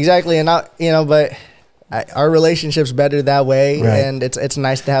here. Exactly. And but our relationship's better that way. Right. And it's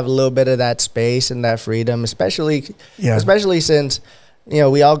nice to have a little bit of that space and that freedom, especially since,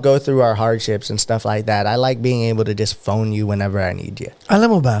 we all go through our hardships and stuff like that. I like being able to just phone you whenever I need you.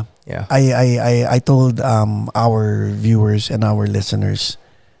 Alam mo ba? Yeah. I told our viewers and our listeners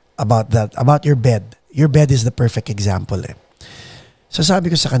about your bed. Your bed is the perfect example. Eh. So sabi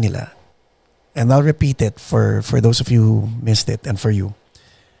ko sa kanila, and I'll repeat it for those of you who missed it and for you.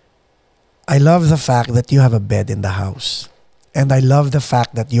 I love the fact that you have a bed in the house. And I love the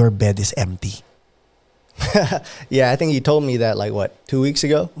fact that your bed is empty. Yeah, I think you told me that 2 weeks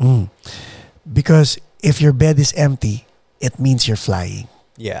ago? Because if your bed is empty, it means you're flying.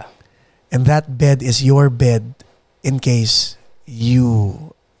 Yeah. And that bed is your bed in case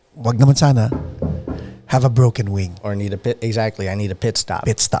you, wag naman sana, have a broken wing. Or need a pit. Exactly, I need a pit stop.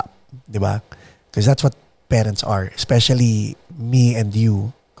 Pit stop. Diba? Because that's what parents are. Especially me and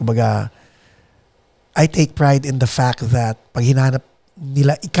you. Kumbaga, I take pride in the fact that pag hinanap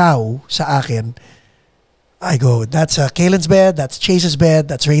nila ikaw sa akin, I go, that's Kalen's bed, that's Chase's bed,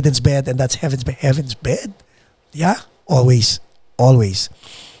 that's Raiden's bed, and that's Heaven's bed. Yeah, always.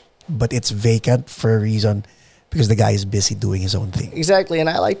 But it's vacant for a reason, because the guy is busy doing his own thing. Exactly, and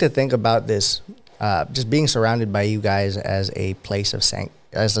I like to think about this, just being surrounded by you guys as a place of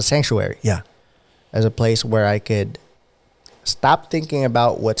as a sanctuary. Yeah. As a place where I could stop thinking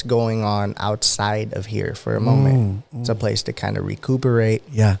about what's going on outside of here for a moment. It's a place to kind of recuperate.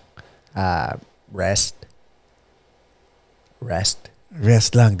 Yeah.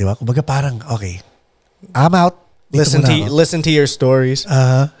 Rest lang, di ba? Kumbaga parang, okay, I'm out. Listen to your stories.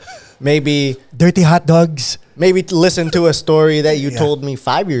 Maybe dirty hot dogs. Maybe listen to a story that you told me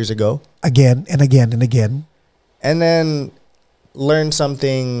 5 years ago. Again and again and again. And then learn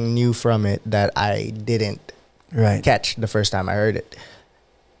something new from it that I didn't catch the first time I heard it.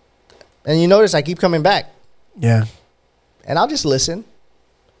 And you notice I keep coming back. Yeah. And I'll just listen.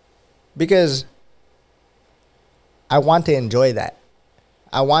 Because I want to enjoy that.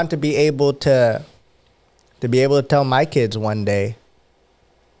 I want to be able to tell my kids one day,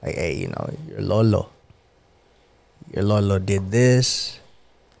 like, hey, your Lolo did this,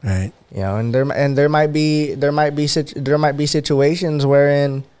 right? And there might be situations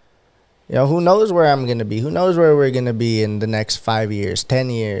wherein, who knows where I'm gonna be? Who knows where we're gonna be in the next 5 years, 10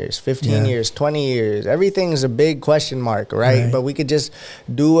 years, 15 years, 20 years? Everything's a big question mark, right? But we could just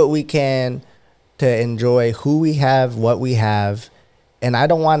do what we can to enjoy who we have, what we have. And I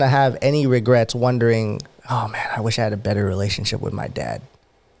don't want to have any regrets wondering, oh man, I wish I had a better relationship with my dad.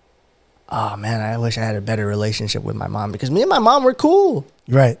 Oh man, I wish I had a better relationship with my mom, because me and my mom were cool.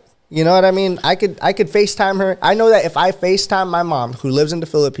 Right. You know what I mean? I could FaceTime her. I know that if I FaceTime my mom, who lives in the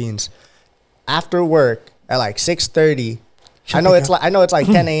Philippines, after work at 6:30, I know it's like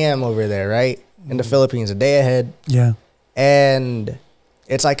 10 a.m. over there, right? In the Philippines, a day ahead. Yeah. And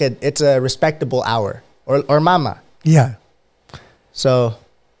it's a respectable hour, or mama. Yeah. So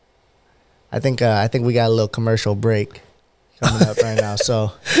I think we got a little commercial break coming up right now.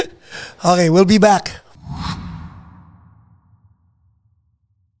 So okay, we'll be back.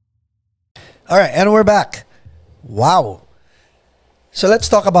 All right, and we're back. Wow. So let's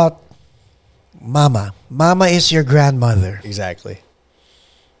talk about Mama. Mama is your grandmother. Exactly.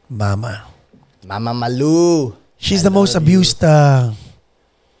 Mama Malu. She's the most abused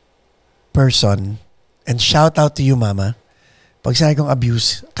person. And shout out to you, Mama. Pag sinabi kong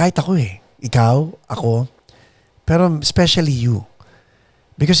abuse, kahit ako ikaw, ako, pero especially you.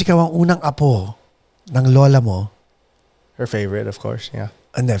 Because ikaw ang unang apo ng lola mo. Her favorite, of course, yeah.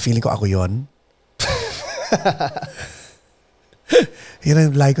 And then, feeling ko ako yon. Yun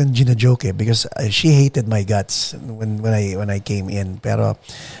ang like on Gina joke because she hated my guts when I came in. Pero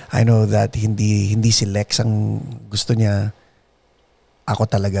I know that hindi si Lex ang gusto niya. Ako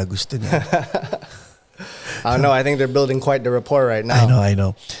talaga gusto niya. I don't know. I think they're building quite the rapport right now. I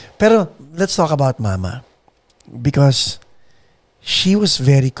know. Pero let's talk about Mama because she was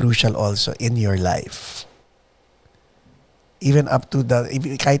very crucial also in your life. Even up to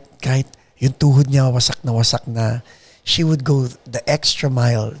kahit yung tuhod niya wasak na, she would go the extra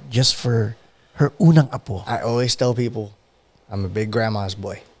mile just for her unang apo. I always tell people, I'm a big grandma's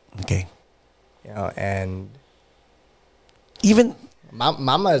boy. Okay. You know, and even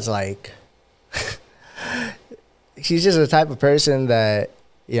Mama is like, she's just the type of person that,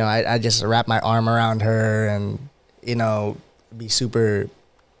 you know, I just wrap my arm around her and, you know, be super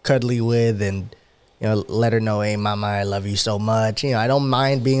cuddly with and, you know, let her know, hey, Mama, I love you so much. You know, I don't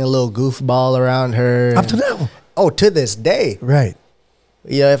mind being a little goofball around her. Up to now. Oh, to this day. Right.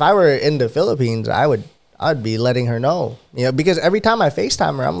 You know, if I were in the Philippines, I'd be letting her know. You know, because every time I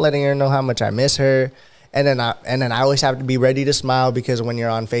FaceTime her, I'm letting her know how much I miss her. And then I always have to be ready to smile because when you're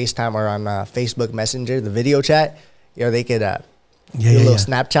on FaceTime or on Facebook Messenger, the video chat, you know, they could do little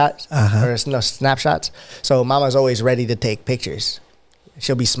Snapchats or snapshots. So Mama's always ready to take pictures.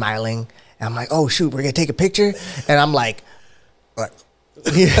 She'll be smiling. And I'm like, oh, shoot, we're going to take a picture? And I'm like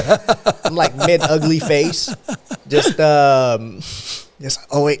I'm like mid-ugly face. Just, oh,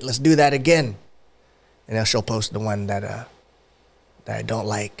 wait, let's do that again. And then she'll post the one that I don't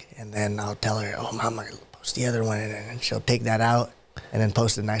like. And then I'll tell her, oh, Mama, post the other one. And then she'll take that out and then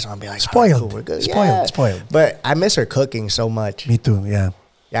post a nice one. I'll be like, spoiled. Cool, we're good. Spoiled. But I miss her cooking so much. Me too, yeah.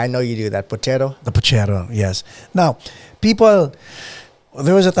 Yeah, I know you do. That pochero. The pochero, yes. Now, people,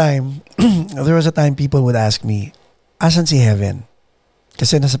 there was a time people would ask me, asan si Heaven?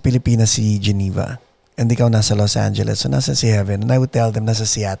 Kasi nasa Pilipinas si Geneva. And ikaw nasa Los Angeles. So nasa si Heaven. And I would tell them nasa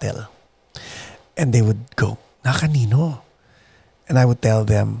Seattle. And they would go, nakanino? And I would tell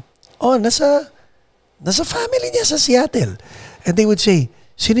them, oh, nasa family niya sa Seattle. And they would say,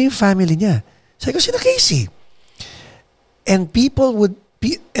 sino yung family niya? Sabi ko, sino Casey? And people would,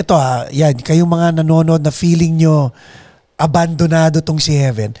 ito yan, kayong mga nanonood na feeling nyo abandonado tong si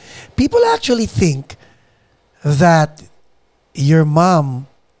Heaven. People actually think that your mom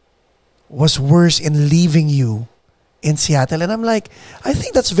was worse in leaving you in Seattle. And I'm like, I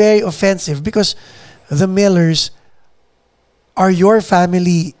think that's very offensive because the Millers are your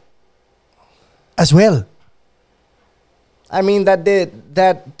family as well. I mean,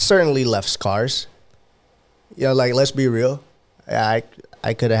 that certainly left scars. You know, like, let's be real. I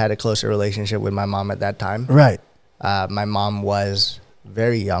could have had a closer relationship with my mom at that time. Right. My mom was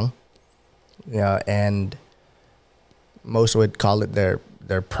very young, you know, and most would call it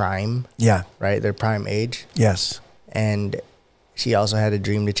their prime. Yeah. Right? Their prime age. Yes. And she also had a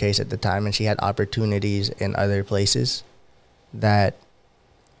dream to chase at the time, and she had opportunities in other places that,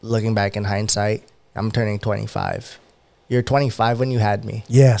 looking back in hindsight, I'm turning 25. You're 25 when you had me.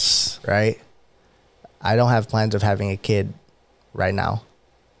 Yes. Right? I don't have plans of having a kid right now.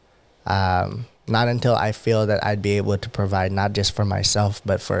 Not until I feel that I'd be able to provide not just for myself,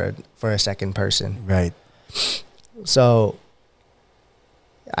 but for a second person. Right. So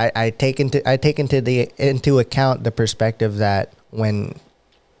I take into account the perspective that when,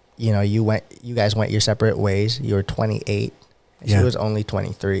 you know, you guys went your separate ways. You were 28. And Yeah. She was only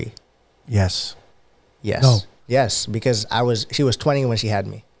 23. Yes. Yes. No. Yes, because she was 20 when she had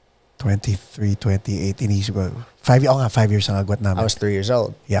me. 23, 28, inisip ko. 5 years ang agwat namin. I was 3 years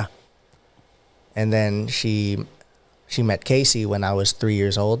old. Yeah. And then she met Casey when I was 3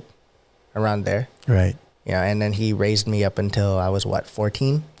 years old, around there. Right. You know, and then he raised me up until I was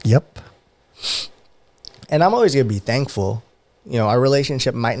 14? Yep. And I'm always going to be thankful. You know, our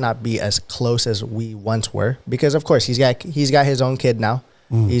relationship might not be as close as we once were because, of course, he's got his own kid now.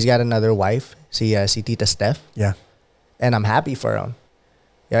 He's got another wife, si Tita Steph. Yeah. And I'm happy for him.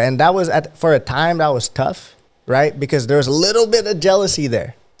 Yeah, and that was for a time that was tough, right? Because there was a little bit of jealousy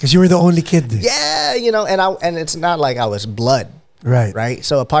there. Because you were the only kid. Yeah, you know, and it's not like I was blood. Right. Right.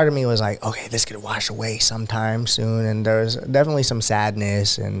 So a part of me was like, okay, this could wash away sometime soon. And there was definitely some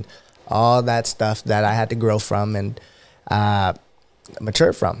sadness and all that stuff that I had to grow from and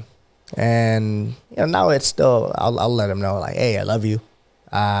mature from. And, you know, now it's still, I'll let him know, like, hey, I love you.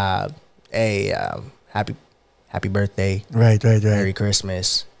 Hey, happy birthday. Right. Merry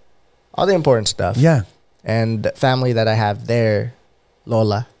Christmas. All the important stuff. Yeah. And the family that I have there,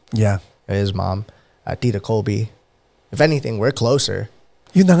 Lola. Yeah. His mom, Tita Colby. If anything, we're closer.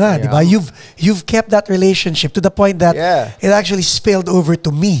 Yun na nga, di ba? You've kept that relationship to the point that it actually spilled over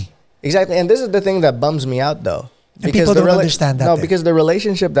to me. Exactly. And this is the thing that bums me out, though. And people don't understand that. No, because the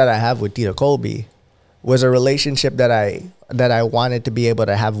relationship that I have with Tito Colby was a relationship that I wanted to be able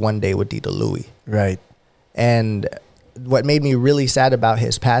to have one day with Tito Louie. Right. And what made me really sad about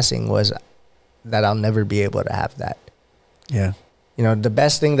his passing was that I'll never be able to have that. Yeah. You know, the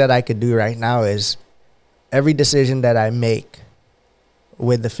best thing that I could do right now is every decision that I make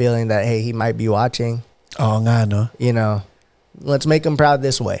with the feeling that, hey, he might be watching. Oh, nga, no? You know, let's make him proud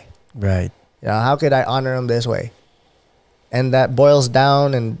this way. Right. You know, how could I honor him this way? And that boils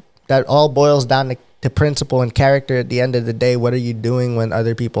down, and that all boils down to principle and character at the end of the day. What are you doing when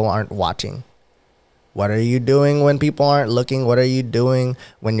other people aren't watching? What are you doing when people aren't looking? What are you doing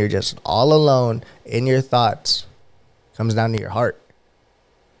when you're just all alone in your thoughts? Comes down to your heart.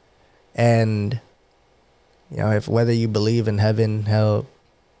 And, you know, if whether you believe in heaven, hell,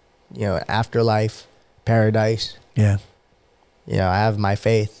 you know, afterlife, paradise. Yeah. You know, I have my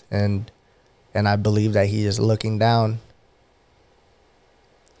faith, and I believe that he is looking down.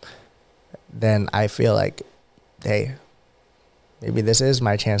 Then I feel like, hey, maybe this is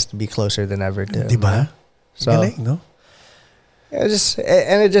my chance to be closer than ever to him. Diba? So, Galing, no? it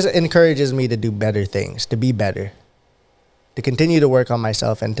just encourages me to do better things, to be better, to continue to work on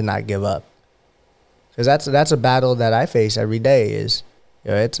myself, and to not give up. Because that's a battle that I face every day. Is,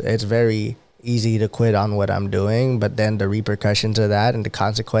 you know, it's very easy to quit on what I'm doing, but then the repercussions of that and the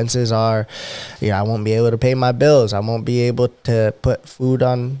consequences are, you know, I won't be able to pay my bills. I won't be able to put food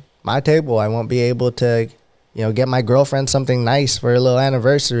on my table. I won't be able to, you know, get my girlfriend something nice for a little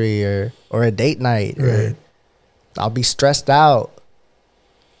anniversary or a date night. Right. I'll be stressed out.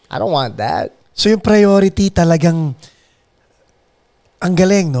 I don't want that. So yung priority talagang ang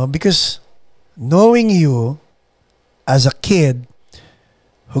galing, no? Because knowing you as a kid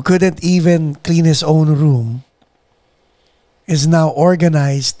who couldn't even clean his own room is now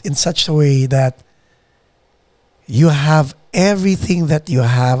organized in such a way that you have everything that you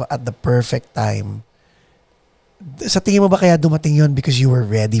have at the perfect time. Sa tingin mo ba kaya dumating yun because you were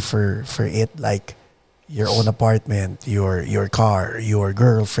ready for it? Like your own apartment, your car, your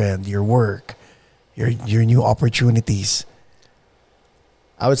girlfriend, your work, your new opportunities.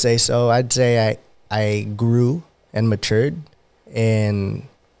 I would say so. I'd say I grew and matured in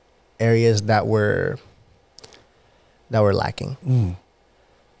areas that were lacking.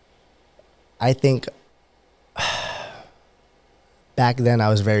 I think back then I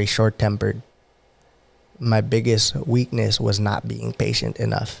was very short-tempered. My biggest weakness was not being patient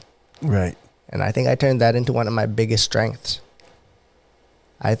enough. Right. And I think I turned that into one of my biggest strengths.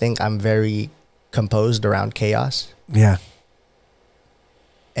 I think I'm very composed around chaos. Yeah.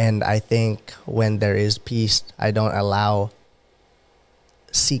 And I think when there is peace, I don't allow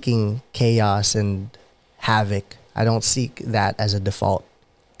seeking chaos and havoc. I don't seek that as a default.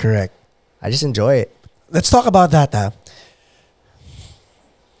 Correct. I just enjoy it. Let's talk about that,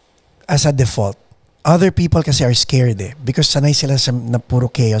 as a default. Other people kasi are scared because sanay sila na puro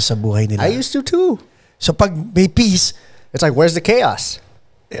chaos sa buhay nila. I used to too. So pag may peace, it's like, where's the chaos?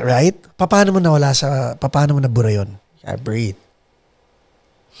 Right? Paano mo nabura yun? I breathe.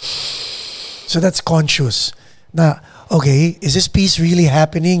 So that's conscious. Na, okay, is this peace really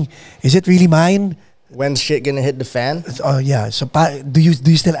happening? Is it really mine? When's shit gonna hit the fan? Oh yeah. So do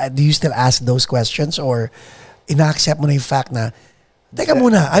you still ask those questions, or ina-accept mo na yung fact na teka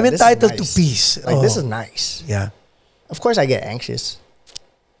muna, I'm entitled to peace. Like, this is nice. Yeah. Of course I get anxious.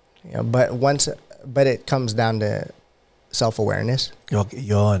 You know, but it comes down to self-awareness.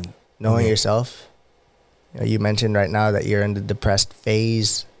 Yon. Knowing yourself. You know, you mentioned right now that you're in the depressed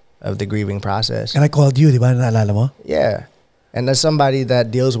phase of the grieving process. And I called you, di ba? Naalala mo? Yeah. And as somebody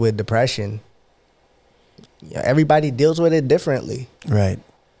that deals with depression, you know, everybody deals with it differently. Right.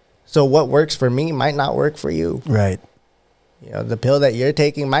 So what works for me might not work for you. Right. You know, the pill that you're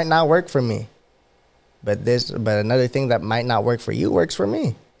taking might not work for me. But another thing that might not work for you works for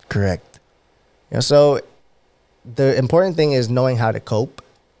me. Correct. You know, so the important thing is knowing how to cope.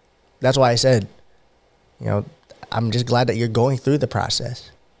 That's why I said, you know, I'm just glad that you're going through the process.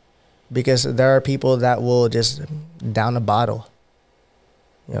 Because there are people that will just down a bottle.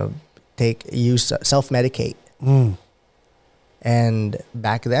 You know, self-medicate. And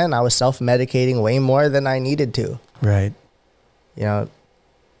back then I was self-medicating way more than I needed to. Right. You know,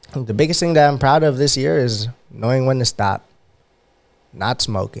 the biggest thing that I'm proud of this year is knowing when to stop. Not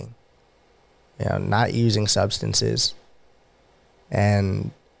smoking. You know, not using substances.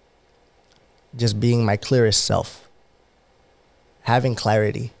 And just being my clearest self. Having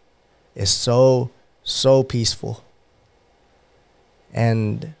clarity is so peaceful.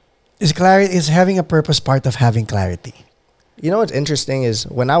 And is having a purpose part of having clarity? You know what's interesting is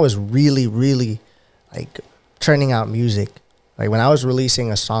when I was really, really like churning out music. Like when I was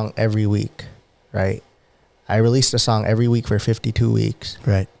releasing a song every week, right? I released a song every week for 52 weeks.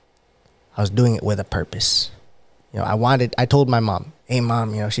 Right. I was doing it with a purpose. You know, I told my mom, hey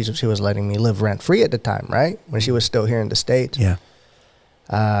mom, you know, she was letting me live rent free at the time, right? When she was still here in the States. Yeah.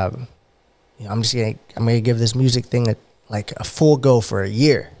 You know, I'm gonna give this music thing a full go for a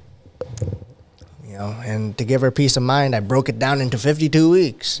year. You know, and to give her peace of mind, I broke it down into 52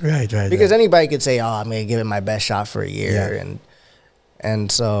 weeks. Right. Because anybody could say, oh, I'm gonna give it my best shot for a year. Yeah.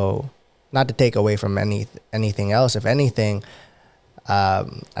 And so, not to take away from anything else, if anything,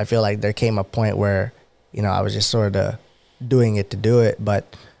 I feel like there came a point where, you know, I was just sort of doing it to do it,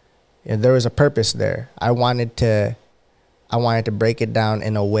 but you know, there was a purpose there. I wanted to break it down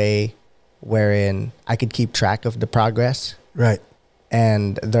in a way wherein I could keep track of the progress. Right.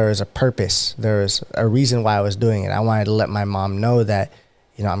 And there was a purpose. There was a reason why I was doing it. I wanted to let my mom know that,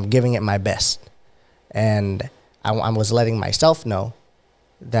 you know, I'm giving it my best. And I was letting myself know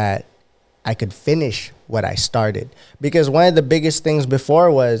that I could finish what I started. Because one of the biggest things before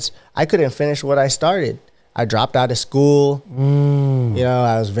was I couldn't finish what I started. I dropped out of school. You know,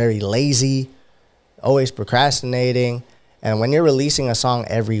 I was very lazy, always procrastinating. And when you're releasing a song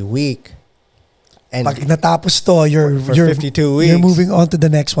every week, and pag natapos to, you're 52 weeks, you're moving on to the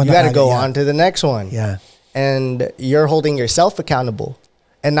next one. You got to go on to the next one. Yeah. And you're holding yourself accountable.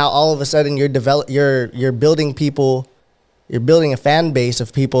 And now all of a sudden you're building people, you're building a fan base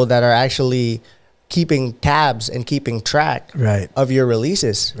of people that are actually keeping tabs and keeping track of your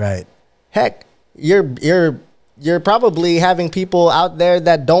releases. Right. Heck, you're probably having people out there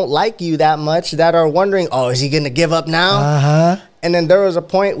that don't like you that much that are wondering, oh, is he going to give up now? And then there was a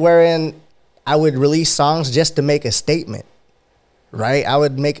point wherein I would release songs just to make a statement, right? I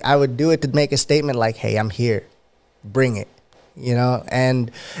would do it to make a statement like, hey, I'm here, bring it, you know?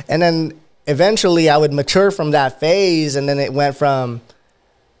 And then eventually I would mature from that phase. And then it went from,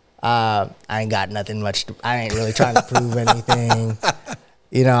 I ain't got nothing much I ain't really trying to prove anything.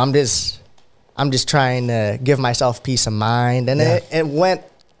 You know, I'm just trying to give myself peace of mind. And it went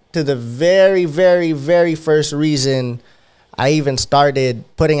to the very, very, very first reason I even started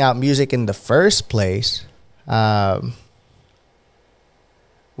putting out music in the first place, was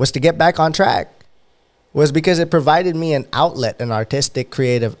to get back on track. Was because it provided me an outlet, an artistic,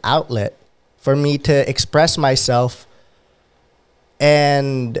 creative outlet for me to express myself,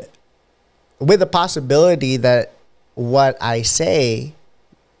 and with the possibility that what I say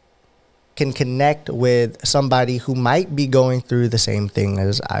can connect with somebody who might be going through the same thing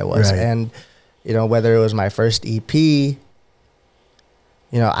as I was. Right. And, you know, whether it was my first EP, you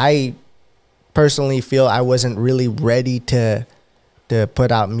know, I personally feel I wasn't really ready to put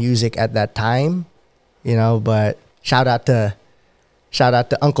out music at that time, you know, but shout out to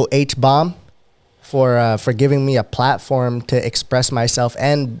Uncle H Bomb for giving me a platform to express myself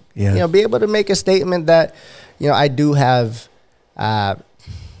and, you know, be able to make a statement that, you know, I do have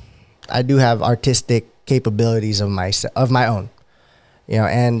artistic capabilities of my own, you know,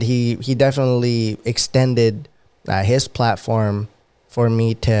 and he definitely extended his platform for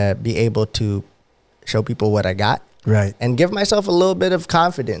me to be able to show people what I got. Right. And give myself a little bit of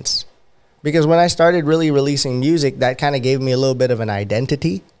confidence. Because when I started really releasing music, that kind of gave me a little bit of an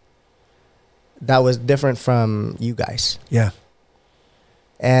identity that was different from you guys. Yeah.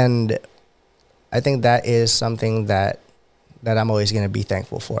 And I think that is something that I'm always going to be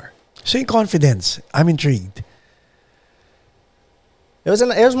thankful for. So in confidence, I'm intrigued. It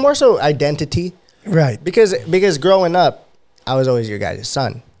was more so identity. Right. Because growing up, I was always your guys'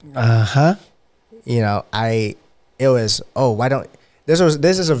 son. You know, this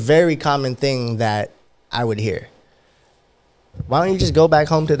is a very common thing that I would hear. Why don't you just go back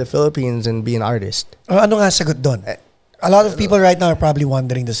home to the Philippines and be an artist? Ano nga sagot doon? A lot of people right now are probably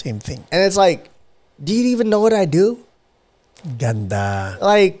wondering the same thing. And it's like, do you even know what I do? Ganda.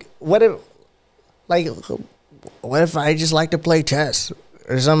 Like, what if I just like to play chess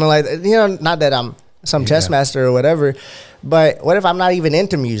or something like that? You know, not that I'm some chess master or whatever, but what if I'm not even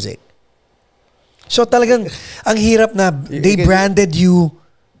into music? So talagang ang hirap na they branded you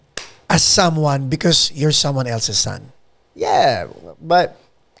as someone because you're someone else's son. Yeah, but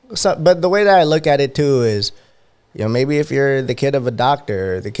the way that I look at it too is, you know, maybe if you're the kid of a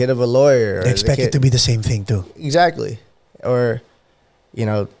doctor, or the kid of a lawyer, they expect it to be the same thing too. Exactly. Or, you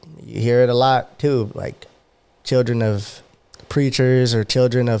know, you hear it a lot too, like children of preachers or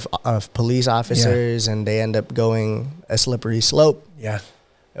children of police officers, and they end up going a slippery slope. Yeah.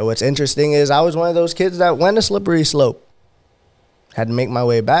 And what's interesting is I was one of those kids that went a slippery slope. Had to make my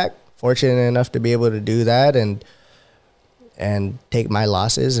way back. Fortunate enough to be able to do that and take my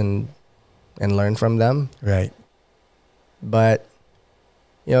losses and and learn from them. Right. But,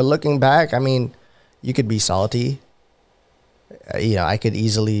 you know, looking back, I mean, you could be salty. You know, I could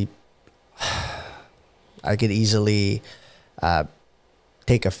easily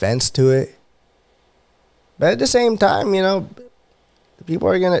take offense to it. But at the same time, you know, people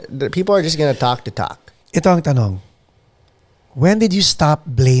are just gonna talk to talk. Ito ang tanong. When did you stop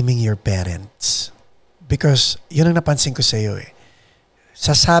blaming your parents? Because yun ang napansin ko sa'yo eh.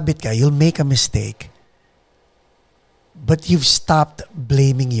 Sasabit ka, you'll make a mistake. But you've stopped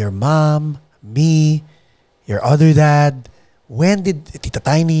blaming your mom, me, your other dad. When did, Tita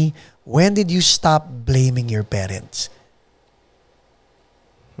Tiny, when did you stop blaming your parents?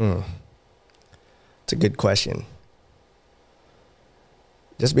 It's a good question.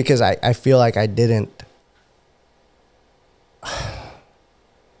 Just because I feel like I didn't.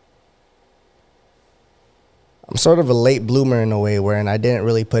 I'm sort of a late bloomer in a way wherein I didn't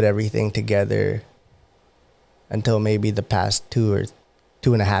really put everything together until maybe the past 2 or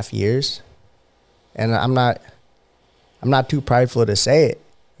 2.5 years. And I'm not too prideful to say it.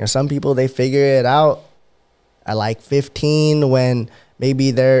 You know, some people, they figure it out at like 15 when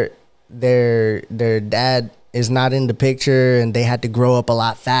maybe their dad is not in the picture and they had to grow up a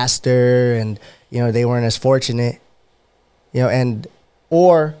lot faster and, you know, they weren't as fortunate, you know, and,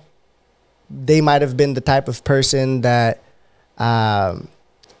 or they might have been the type of person that,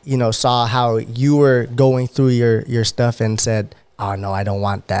 you know, saw how you were going through your stuff and said, oh no, I don't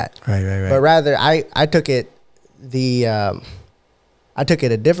want that. Right. But rather I took it a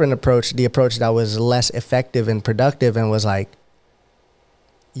different approach, the approach that was less effective and productive, and was like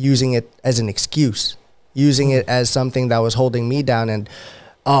using it as an excuse, using it as something that was holding me down, and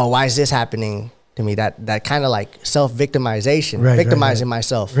oh, why is this happening to me? That kind of like self-victimization, victimizing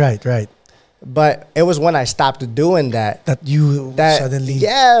myself. Right. But it was when I stopped doing that suddenly...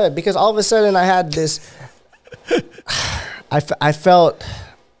 Yeah, because all of a sudden I had this... I felt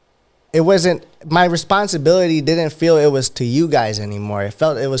it wasn't... My responsibility didn't feel it was to you guys anymore. It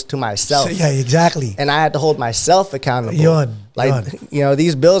felt it was to myself. So, yeah, exactly. And I had to hold myself accountable. Yun. You know,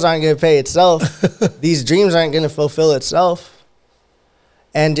 these bills aren't going to pay itself. These dreams aren't going to fulfill itself.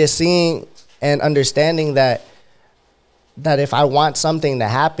 And just seeing and understanding that if I want something to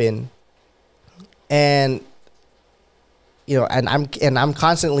happen, and you know, and I'm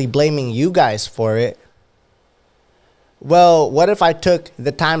constantly blaming you guys for it. Well, what if I took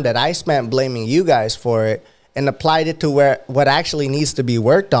the time that I spent blaming you guys for it and applied it to what actually needs to be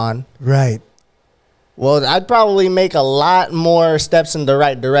worked on? Right. Well, I'd probably make a lot more steps in the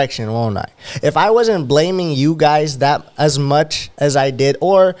right direction, won't I? If I wasn't blaming you guys that as much as I did,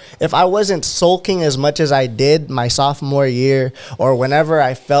 or if I wasn't sulking as much as I did my sophomore year, or whenever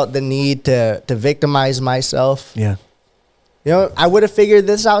I felt the need to victimize myself, yeah, you know, I would have figured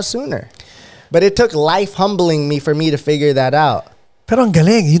this out sooner. But it took life humbling me for me to figure that out. Pero ang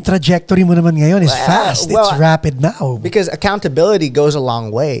galing, yung trajectory mo naman ngayon is fast. It's rapid now. Because accountability goes a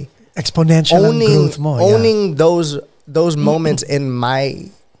long way. Exponential ang growth mo. Owning those moments in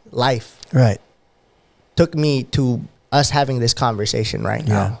my life. Right. Took me to us having this conversation right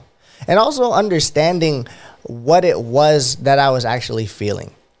now. And also understanding what it was that I was actually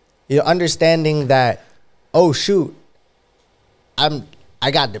feeling. You know, understanding that, oh shoot,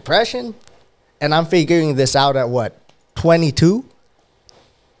 I got depression. And I'm figuring this out at what, 22?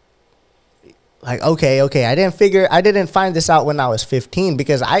 Like, okay. I didn't find this out when I was 15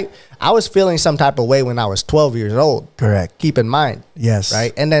 because I was feeling some type of way when I was 12 years old. Correct. Keep in mind. Yes.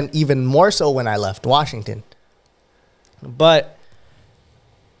 Right? And then even more so when I left Washington. But,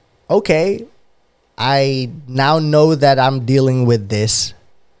 okay, I now know that I'm dealing with this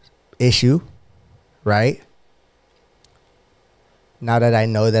issue, right? Now that I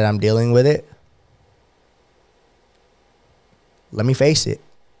know that I'm dealing with it, let me face it.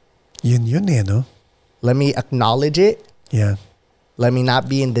 Yun eh, no? Let me acknowledge it. Yeah. Let me not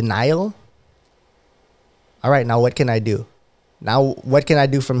be in denial. All right, now what can I do? Now what can I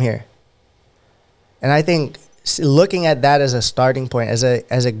do from here? And I think looking at that as a starting point, as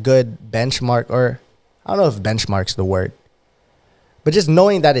a good benchmark, or I don't know if benchmark's the word, but just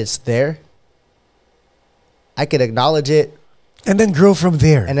knowing that it's there, I could acknowledge it. And then grow from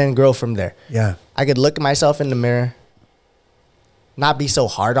there. Yeah. I could look at myself in the mirror. Not be so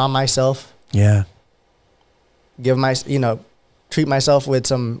hard on myself. Yeah. Treat myself with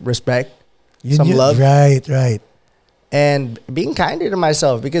some respect, some love. Right. And being kinder to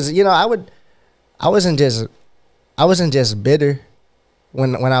myself, because, you know, I wasn't just bitter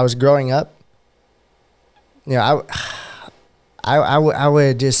when I was growing up. You know, I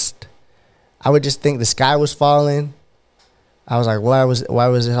would just think the sky was falling. I was like, why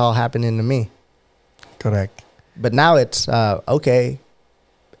was it all happening to me? Correct. But now it's okay.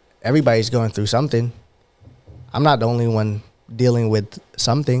 Everybody's going through something. I'm not the only one dealing with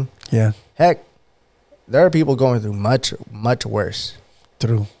something. Yeah. Heck, there are people going through much, much worse.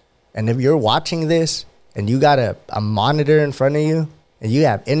 True. And if you're watching this and you got a monitor in front of you and you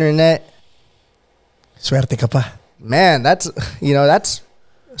have internet, Swerte ka pa. man, that's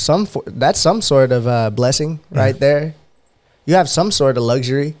some sort of blessing right there. You have some sort of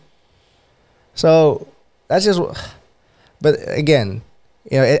luxury. So that's just. But again,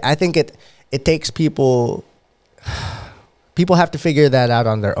 I think it takes people. People have to figure that out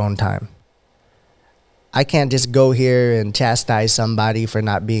on their own time. I can't just go here and chastise somebody for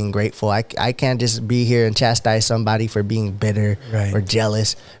not being grateful. I can't just be here and chastise somebody for being bitter or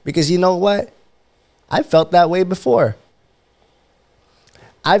jealous. Because you know what? I felt that way before.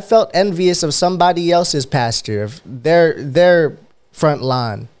 I felt envious of somebody else's pasture, of their front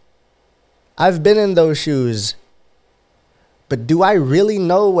lawn. I've been in those shoes. But do I really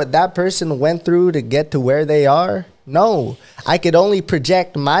know what that person went through to get to where they are? No. I could only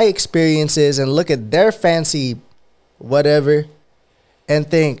project my experiences and look at their fancy whatever and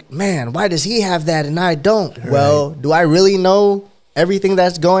think, man, why does he have that and I don't? Right. Well, do I really know everything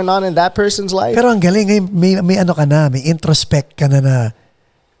that's going on in that person's life? Pero ang galing, may ano ka na, may introspect ka na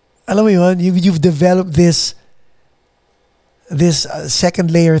alam mo yun, you've developed this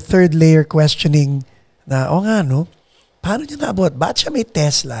second layer, third layer questioning na, nga no, paano niya naabot? Ba't siya may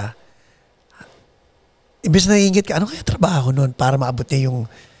Tesla? Imbes na iingit ka, ano kaya trabaho nun para maabot niya yung...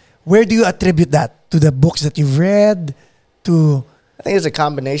 Where do you attribute that? To the books that you've read? To... I think it's a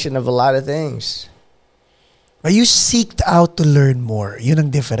combination of a lot of things. But you seeked out to learn more. Yun ang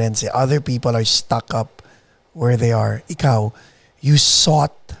difference. Other people are stuck up where they are. Ikaw, you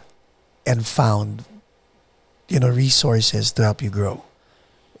sought and found, resources to help you grow.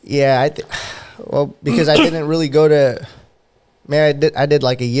 Yeah, well, because I didn't really go to... Man, I did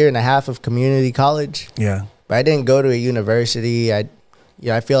like a year and a half of community college. Yeah. But I didn't go to a university. I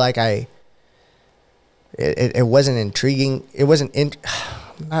feel like it wasn't intriguing. It wasn't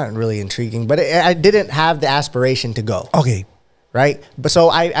not really intriguing, but I didn't have the aspiration to go. Okay. Right? But so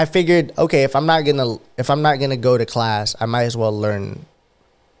I figured, okay, if I'm not gonna go to class, I might as well learn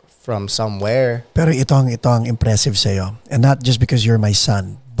from somewhere. Pero ito ang impressive sa'yo. And not just because you're my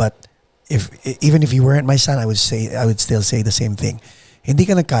son, but even if you weren't my son, I would still say the same thing. Hindi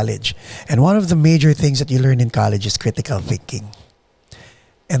ka nag-college. And one of the major things that you learn in college is critical thinking.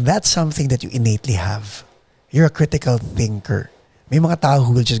 And that's something that you innately have. You're a critical thinker. May mga tao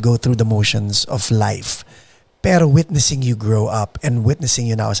who will just go through the motions of life. Pero witnessing you grow up and witnessing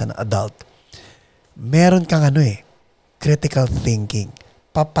you now as an adult, meron kang critical thinking.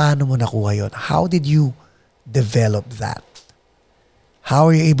 Paano mo nakuha yun? How did you develop that? How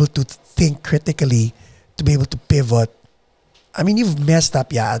are you able to think critically to be able to pivot? I mean, you've messed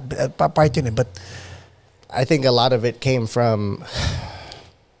up, yeah, part yun, but I think a lot of it came from...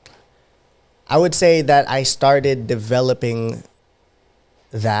 I would say that I started developing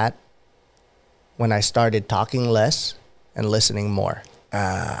that when I started talking less and listening more.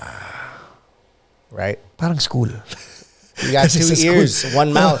 Right? Parang school. You got two ears,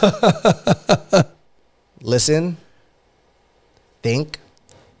 one mouth. Listen. Think.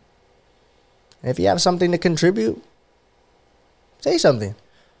 And if you have something to contribute, say something.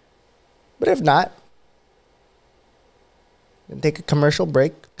 But if not, then take a commercial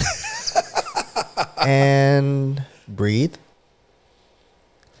break and breathe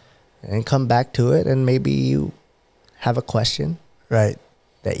and come back to it, and maybe you have a question that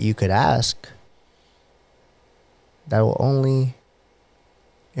you could ask that will only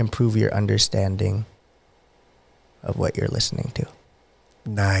improve your understanding of what you're listening to.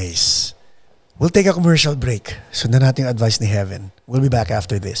 Nice. We'll take a commercial break. Sundan natin yung advice ni Heaven. We'll be back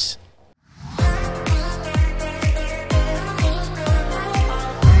after this.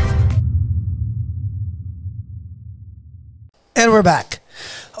 And we're back.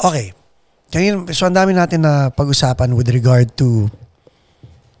 Okay. So ang dami natin na pag-usapan with regard to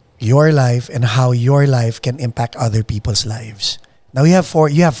your life and how your life can impact other people's lives. Now you have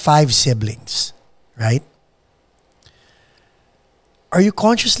 5 siblings, right? Are you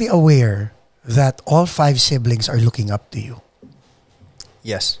consciously aware that all 5 siblings are looking up to you?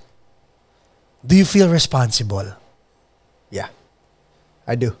 Yes. Do you feel responsible? Yeah,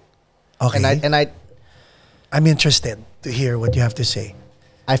 I do. Okay. And I'm interested to hear what you have to say.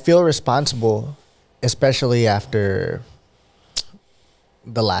 I feel responsible, especially after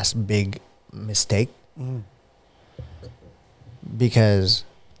the last big mistake. Because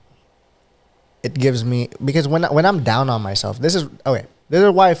it gives me, because when I'm down on myself, this is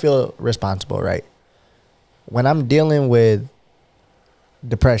why I feel responsible, right? When I'm dealing with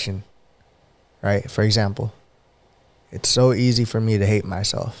depression, right? For example, it's so easy for me to hate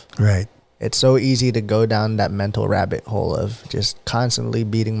myself. Right. It's so easy to go down that mental rabbit hole of just constantly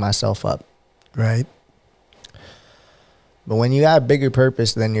beating myself up. Right. But when you have a bigger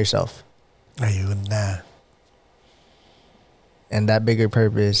purpose than yourself, Ayun na. and that bigger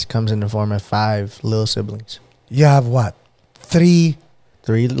purpose comes in the form of 5 little siblings. You have what? 3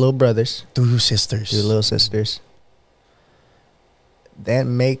 little brothers, 2 sisters. 2 little sisters. That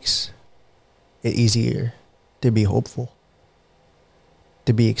makes it easier to be hopeful,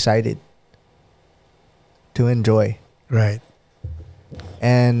 to be excited, to enjoy. Right.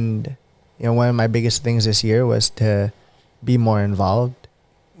 And one of my biggest things this year was to be more involved.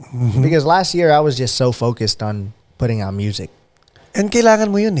 Mm-hmm. Because last year I was just so focused on putting out music. And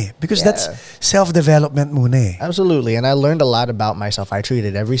kailangan mo yun eh. Because that's self-development muna eh. Absolutely. And I learned a lot about myself. I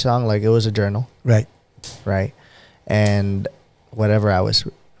treated every song like it was a journal. Right. Right. And whatever I was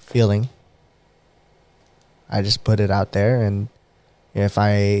feeling, I just put it out there. And if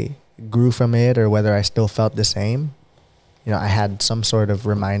I grew from it or whether I still felt the same, I had some sort of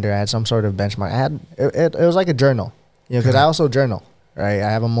reminder. I had some sort of benchmark. It was like a journal, because I also journal, right?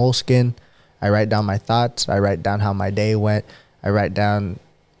 I have a moleskin. I write down my thoughts. I write down how my day went. I write down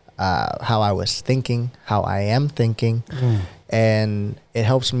how I was thinking, how I am thinking, and it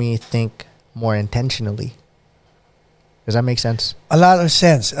helps me think more intentionally. Does that make sense? A lot of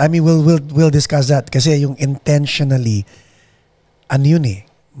sense. I mean, we'll discuss that. Kasi yung intentionally, ano yun eh,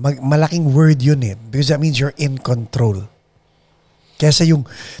 malaking word yun eh. Because that means you're in control. Kesa yung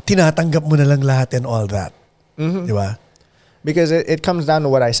tinatanggap mo na lang lahat and all that. Mm-hmm. Di ba? Because it comes down to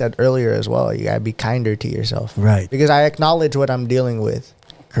what I said earlier as well. You gotta be kinder to yourself. Right. Because I acknowledge what I'm dealing with.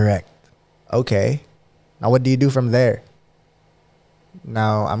 Correct. Okay. Now what do you do from there?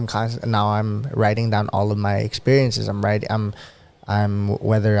 Now I'm writing down all of my experiences. I'm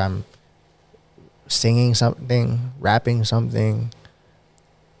whether I'm singing something, rapping something.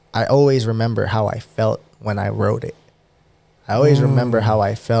 I always remember how I felt when I wrote it. I always remember how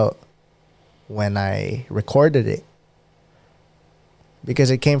I felt when I recorded it.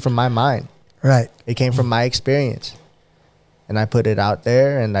 Because it came from my mind. Right. It came from my experience. And I put it out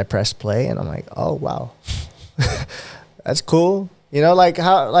there and I press play and I'm like, oh wow. That's cool.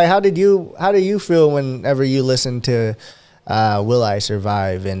 How do you feel whenever you listen to Will I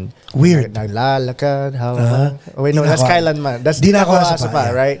Survive and weird. Naglalakad, wait, no, that's Kailanman. That's Di na ako Paco asapa,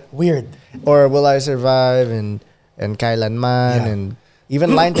 yeah. right? Weird. Or Will I Survive and Kailanman and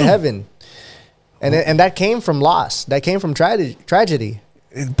even Line to Heaven. And that came from loss. That came from tragedy.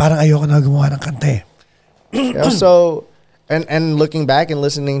 Parang ayoko na gumawa ng kanta eh. So, and looking back and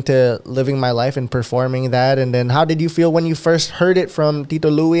listening to Living My Life and performing that, and then how did you feel when you first heard it from Tito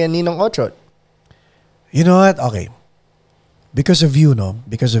Louie and Ninong Ochot? You know what? Okay. Because of you, no?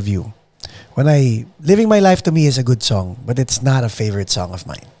 Because of you. Living My Life to me is a good song, but it's not a favorite song of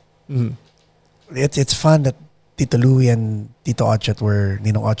mine. Mm-hmm. It's fun that Tito Louie and Ninong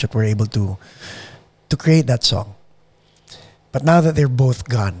Ochot were able to create that song. But now that they're both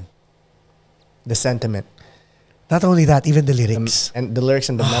gone, The sentiment. not only that, even the lyrics. And the lyrics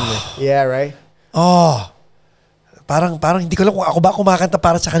and the memory. Yeah, right? Oh, parang hindi ko alam kung ako ba kumakanta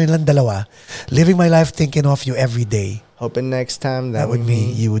para sa kanilang dalawa. Living my life thinking of you every day. Hoping next time That would be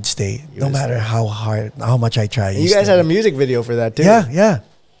you would stay. No matter how much I try. You guys had a music video for that too. Yeah.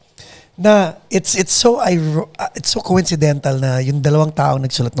 Na it's so coincidental na yung dalawang taong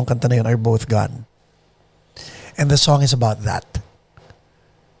nagsulat ng kanta na yun are both gone. And the song is about that.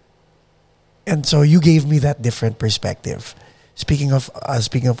 And so you gave me that different perspective. Speaking of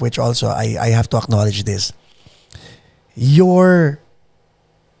which, also I have to acknowledge this. Your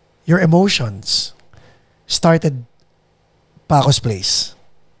emotions started Paco's Place.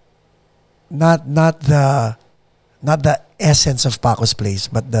 Not the essence of Paco's Place,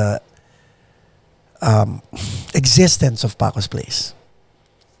 but the existence of Paco's Place.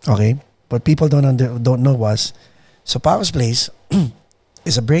 Okay, what people don't know was, so Paco's Place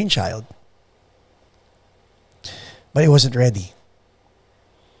is a brainchild, but it wasn't ready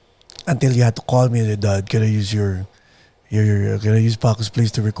until you had to call me and say, Dad, can I use can I use Paco's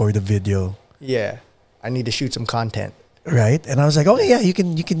Place to record a video? Yeah, I need to shoot some content. Right, and I was like, okay, yeah, you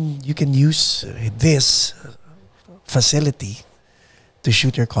can use this facility to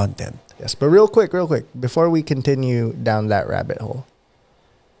shoot your content. Yes, but real quick, before we continue down that rabbit hole,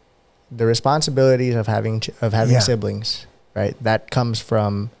 the responsibilities of having siblings, right? That comes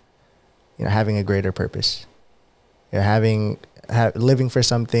from, having a greater purpose. Having living for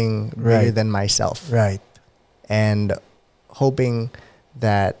something bigger than myself. Right. And hoping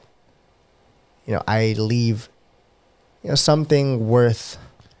that, I leave, something worth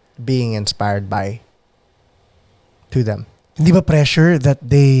being inspired by to them. Hindi ba pressure that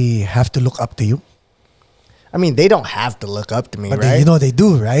they have to look up to you? I mean, they don't have to look up to me, but right? They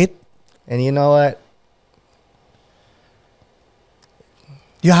do, right? And you know what?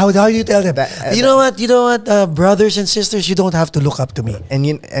 How do you tell them? You know what, brothers and sisters, you don't have to look up to me. And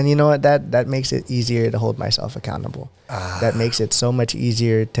you know what? That makes it easier to hold myself accountable. That makes it so much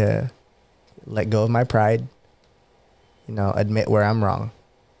easier to let go of my pride. Admit where I'm wrong.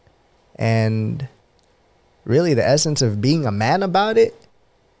 And really, the essence of being a man about it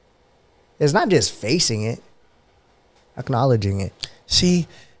is not just facing it, acknowledging it. See,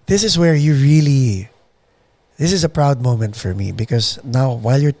 this is where this is a proud moment for me, because now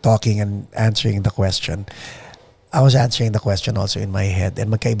while you're talking and answering the question, I was answering the question also in my head,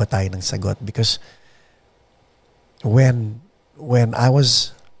 and magkaiba tayo ng sagot, because when I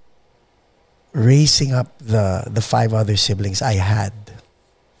was raising up the 5 other siblings I had,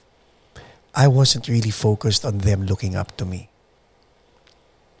 I wasn't really focused on them looking up to me.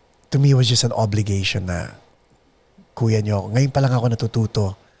 To me, it was just an obligation na, kuya nyo, ngayon pa lang ako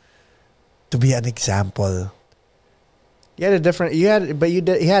natututo to be an example. You had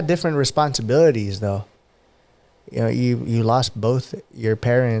different responsibilities though. You lost both your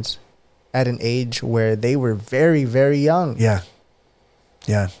parents at an age where they were very, very young. Yeah.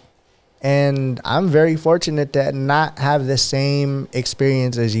 Yeah. And I'm very fortunate to not have the same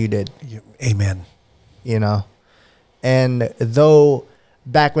experience as you did. Amen. And though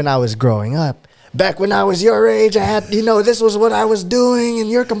back when I was growing up, back when I was your age, I had, this was what I was doing and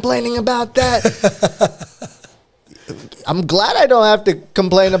you're complaining about that. I'm glad I don't have to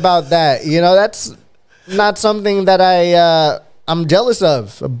complain about that. That's not something that I'm jealous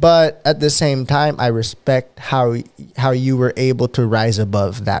of. But at the same time, I respect how you were able to rise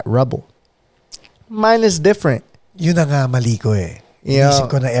above that rubble. Mine is different. Yun na nga mali ko eh. Inisip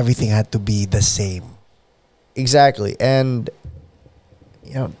ko na everything had to be the same. Exactly. And,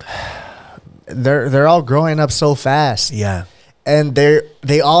 they're all growing up so fast. Yeah. And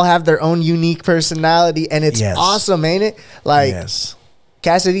they all have their own unique personality, and it's awesome, ain't it? Like,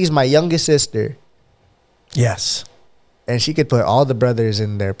 Cassidy's my youngest sister. Yes. And she could put all the brothers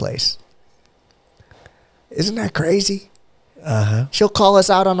in their place. Isn't that crazy? Uh-huh. She'll call us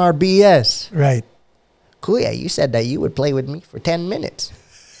out on our BS. Right. Kuya, you said that you would play with me for 10 minutes.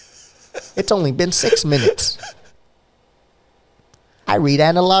 It's only been 6 minutes. I read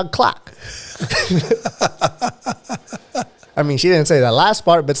analog clock. I mean, she didn't say the last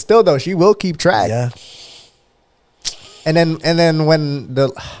part, but still though, she will keep track. Yeah. And then when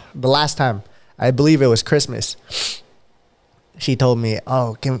the last time, I believe it was Christmas, she told me,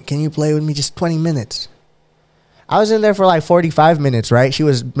 "Oh, can you play with me just 20 minutes?" I was in there for like 45 minutes, right? She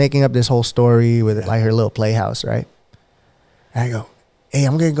was making up this whole story with like her little playhouse, right? And I go, "Hey,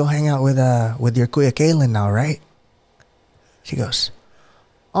 I'm gonna go hang out with your kuya Kaylin now, right?" She goes,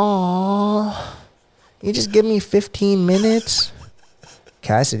 "Oh, you just give me 15 minutes?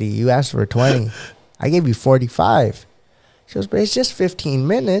 Cassidy, you asked for 20. I gave you 45. She goes, "But it's just 15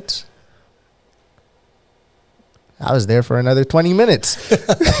 minutes. I was there for another 20 minutes.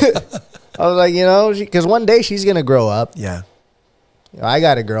 I was like, because one day she's going to grow up. Yeah. I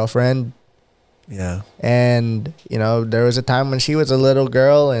got a girlfriend. Yeah. And, there was a time when she was a little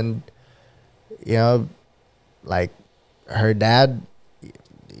girl and, like her dad,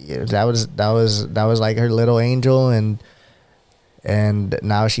 that was like her little angel. And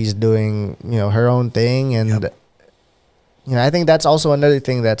now she's doing, her own thing. And, I think that's also another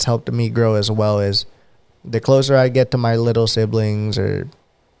thing that's helped me grow as well, is the closer I get to my little siblings and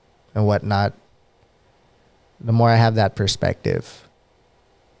whatnot, the more I have that perspective,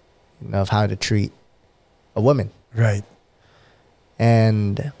 of how to treat a woman. Right.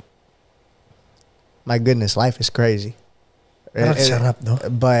 And my goodness, life is crazy. Sarap, no?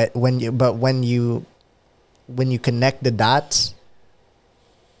 But when you connect the dots,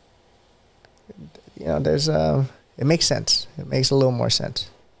 there's it makes sense. It makes a little more sense.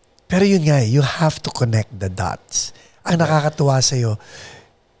 Pero yun nga, you have to connect the dots. Ang nakakatuwa sa'yo,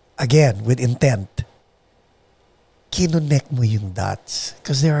 again, with intent, kinonect mo yung dots.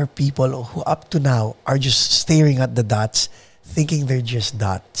 Because there are people who up to now are just staring at the dots, thinking they're just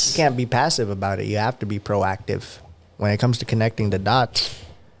dots. You can't be passive about it. You have to be proactive. When it comes to connecting the dots,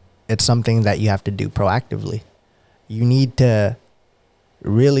 it's something that you have to do proactively. You need to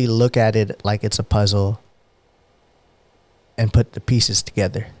really look at it like it's a puzzle and put the pieces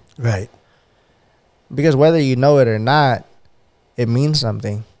together. Right. Because whether you know it or not, it means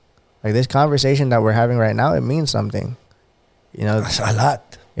something. Like this conversation that we're having right now, it means something. You know, That's a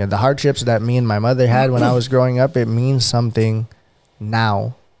lot. You know, the hardships that me and my mother had when I was growing up, it means something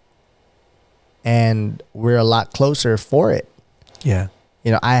now. And we're a lot closer for it. Yeah.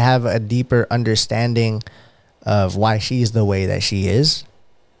 You know, I have a deeper understanding of why she's the way that she is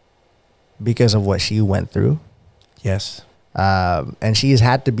because of what she went through. Yes. And she's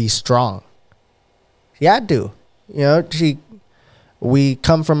had to be strong. She had to. You know, we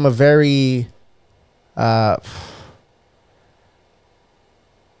come from a very,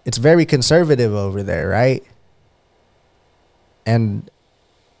 it's very conservative over there, right? And,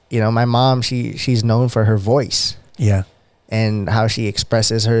 you know, my mom, she's known for her voice. Yeah. And how she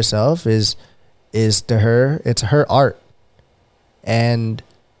expresses herself is to her, it's her art. And,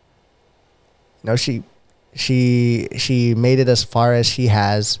 you know, she made it as far as she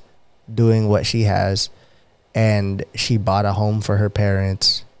has doing what she has. And she bought a home for her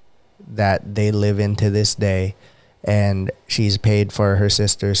parents that they live in to this day. And she's paid for her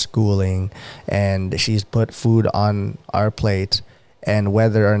sister's schooling. And she's put food on our plates. And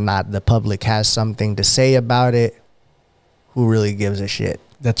whether or not the public has something to say about it, who really gives a shit?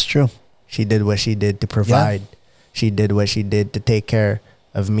 That's true. She did what she did to provide. Yeah. She did what she did to take care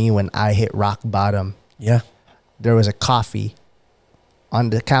of me when I hit rock bottom. Yeah. There was a coffee on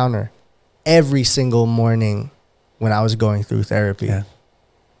the counter every single morning when I was going through therapy. Yeah.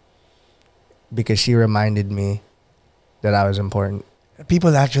 Because she reminded me that I was important.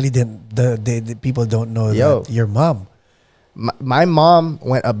 People actually didn't, the people don't know that your mom. My mom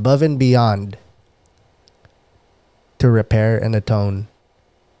went above and beyond to repair and atone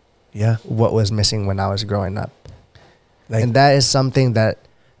what was missing when I was growing up. Like, and that is something that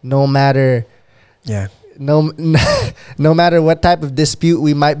no matter no matter what type of dispute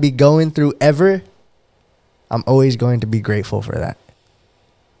we might be going through ever, I'm always going to be grateful for that.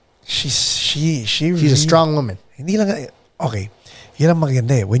 She's a strong woman. Hindi lang, okay. Yan ang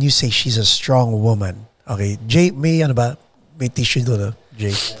maganda eh. When you say she's a strong woman. Okay. Jay, may tissue doon,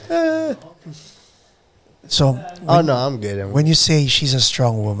 Jay. So, no, I'm good. When you say she's a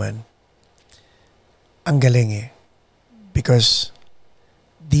strong woman, ang galing eh. Because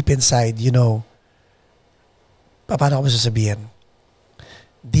deep inside, you know, paano ko sasabihin?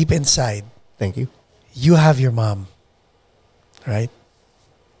 Deep inside, thank you. You have your mom, right?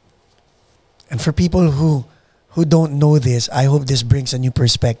 And for people who don't know this, I hope this brings a new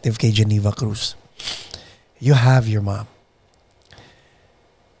perspective kay Geneva Cruz. You have your mom.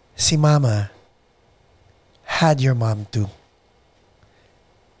 Si Mama had your mom too.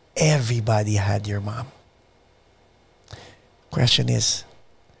 Everybody had your mom. Question is,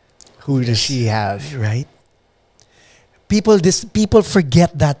 who does she have? Right? People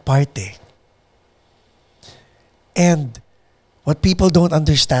forget that part eh. And what people don't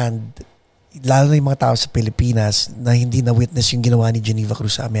understand, lalo na yung mga tao sa Pilipinas na hindi na-witness yung ginawa ni Geneva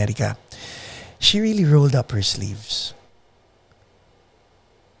Cruz sa Amerika, she really rolled up her sleeves.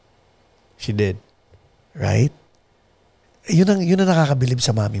 She did. Right? Yun ang nakakabilib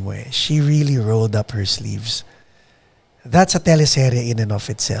sa mami mo eh. She really rolled up her sleeves. That's a teleserye in and of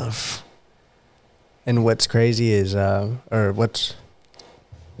itself. And what's crazy is, what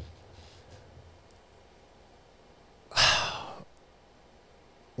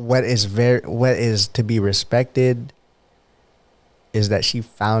is to be respected is that she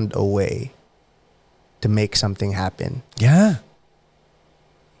found a way to make something happen. Yeah.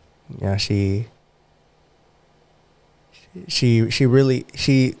 Yeah, she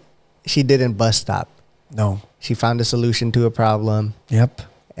didn't bust stop. No. She found a solution to a problem. Yep.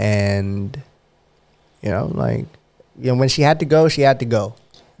 And when she had to go, she had to go.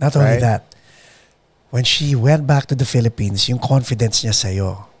 Not only that, when she went back to the Philippines, yung confidence niya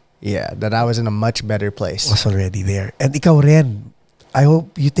sa'yo. Yeah, that I was in a much better place. Was already there. And ikaw rin, I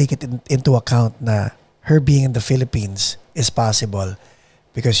hope you take it into account na her being in the Philippines is possible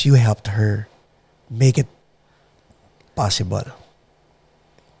because you helped her make it possible.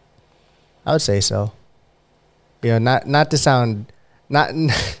 I would say so. You know, not to sound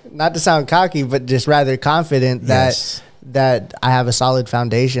cocky, but just rather confident that I have a solid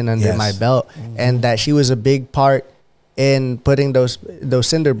foundation under my belt, and that she was a big part in putting those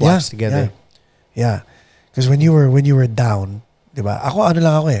cinder blocks together. Yeah, because when you were down, diba?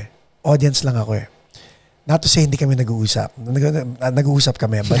 Ako eh, audience lang ako eh. Not to say hindi kami nag-uusap. Nag-uusap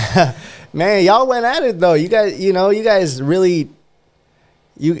kami, but man, y'all went at it though. You guys really,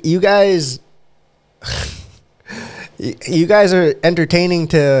 you guys. You guys are entertaining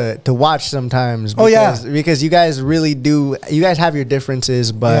to watch sometimes. Because, because you guys really do. You guys have your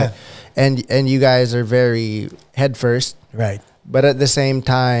differences, but and you guys are very head first, right? but at the same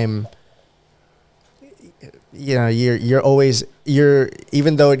time, you know, you're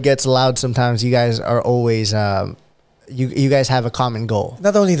even though it gets loud sometimes, you guys are always you guys have a common goal.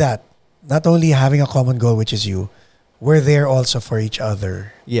 Not only that, not only having a common goal, which is you, we're there also for each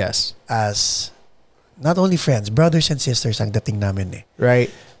other. Yes. As not only friends, brothers and sisters ang dating namin eh.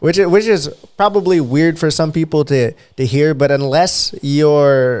 Right. Which is probably weird for some people to hear, but unless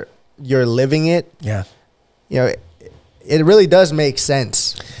you're living it, yeah, you know, it really does make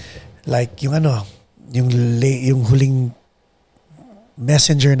sense. Like yung yung huling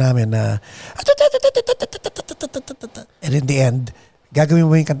messenger namin na and in the end, gagawin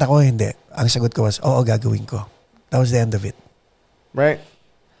mo yung kanta ko, hindi. Ang sagot ko was, oo, gagawin ko. That was the end of it. Right.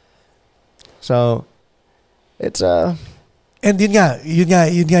 So, it's and yun nga yung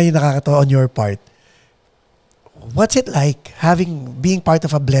nakakatawa on your part. What's it like being part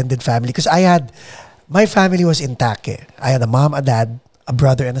of a blended family? Because my family was intact eh. I had a mom, a dad, a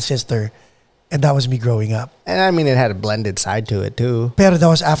brother, and a sister. And that was me growing up. And I mean, it had a blended side to it too. Pero that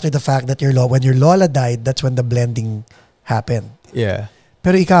was after the fact that when your lola died, that's when the blending happened. Yeah.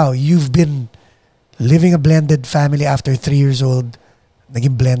 Pero ikaw, you've been living a blended family after 3 years old.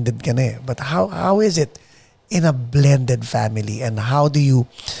 Naging blended ka na eh. But how is it in a blended family? And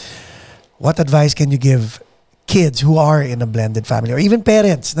what advice can you give kids who are in a blended family? Or even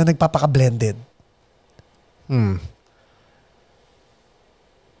parents na nagpapaka-blended?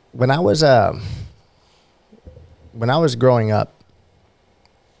 When I was growing up,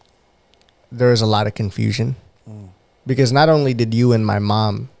 there was a lot of confusion because not only did you and my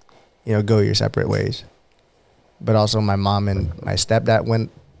mom, you know, go your separate ways, but also my mom and my stepdad went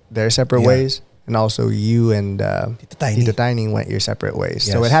their separate ways, and also you and Tita Tiny went your separate ways.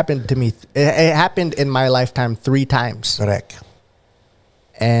 Yes. So it happened to me. It happened in my lifetime 3 times. Correct.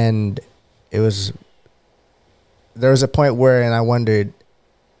 And there was a point where, and I wondered,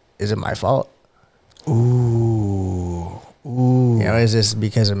 is it my fault? Ooh. You know, is this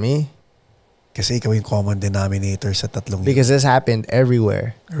because of me? Kasi ikaw yung common denominator sa tatlong. Because this happened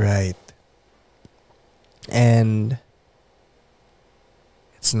everywhere. Right. And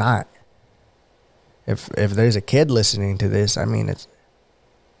it's not. If there's a kid listening to this, I mean, it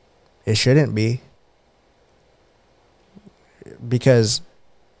shouldn't be. Because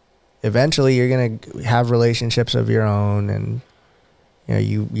eventually you're going to have relationships of your own, and you know,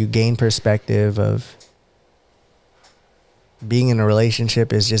 you gain perspective of being in a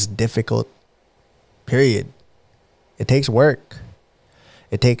relationship is just difficult, period. It takes work.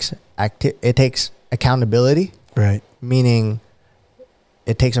 It takes accountability. Right. Meaning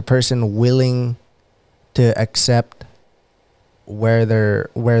it takes a person willing to accept where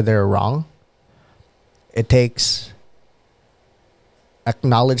they're wrong. It takes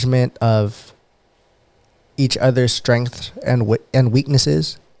acknowledgement of each other's strengths and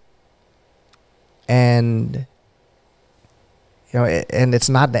weaknesses, and you know, and it's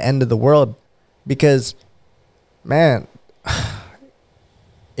not the end of the world, because, man,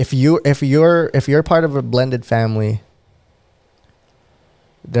 if you're part of a blended family,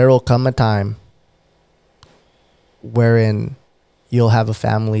 there will come a time wherein you'll have a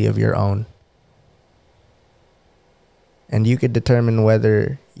family of your own, and you could determine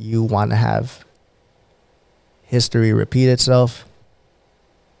whether you want to have history repeat itself,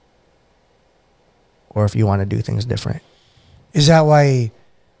 or if you want to do things different. Is that why?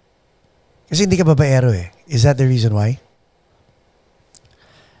 Kasi hindi ka babaero eh. Is that the reason why?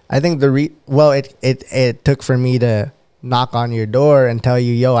 I think it took for me to knock on your door and tell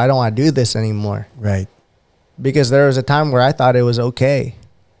you, yo, I don't want to do this anymore. Right. Because there was a time where I thought it was okay.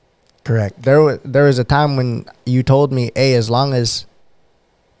 Correct. There was a time when you told me, hey, as long as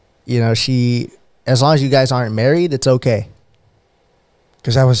you guys aren't married, it's okay.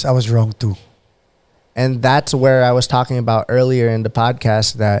 Because I was wrong too. And that's where I was talking about earlier in the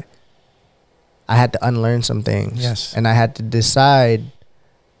podcast, that I had to unlearn some things. Yes. And I had to decide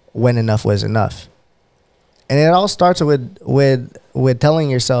when enough was enough. And it all starts with telling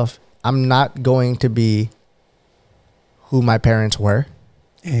yourself, I'm not going to be who my parents were.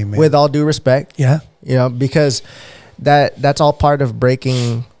 Amen. With all due respect. Yeah. You know, because that's all part of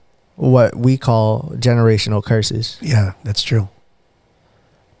breaking what we call generational curses. Yeah, that's true.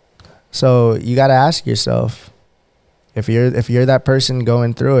 So you got to ask yourself, if you're that person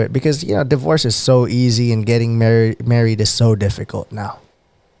going through it, because you know, divorce is so easy and getting married is so difficult now.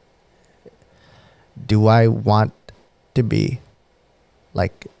 Do I want to be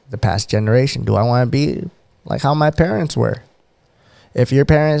like the past generation? Do I want to be like how my parents were? If your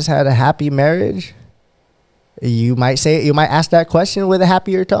parents had a happy marriage, you might ask that question with a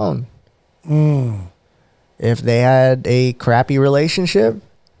happier tone. If they had a crappy relationship,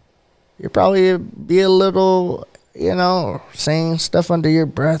 you'd probably be a little, saying stuff under your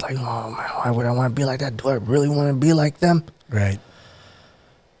breath like, oh, man, why would I want to be like that? Do I really want to be like them? Right.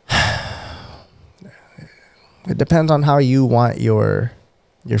 It depends on how you want your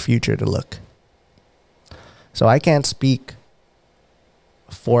future to look. So I can't speak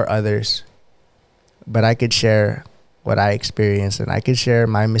for others, but I could share what I experienced, and I could share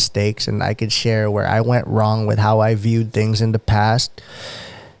my mistakes, and I could share where I went wrong with how I viewed things in the past.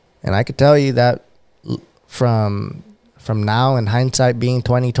 And I could tell you that from now, and hindsight being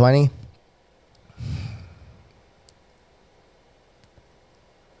 2020,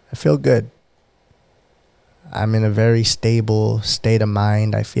 I feel good. I'm in a very stable state of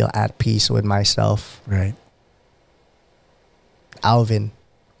mind. I feel at peace with myself. Right. Alvin,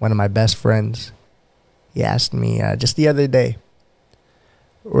 one of my best friends, he asked me just the other day,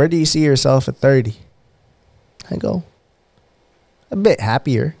 where do you see yourself at 30? I go, a bit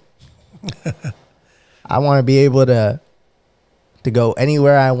happier. I want to be able to go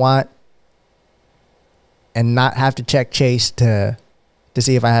anywhere I want and not have to check Chase to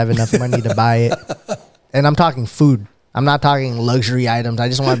see if I have enough money to buy it. And I'm talking food. I'm not talking luxury items. I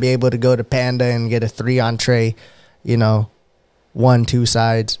just want to be able to go to Panda and get a 3 entree, 1, 2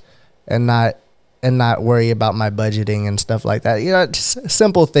 sides, and not worry about my budgeting and stuff like that. Just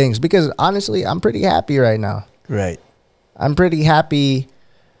simple things. Because honestly, I'm pretty happy right now. Right. I'm pretty happy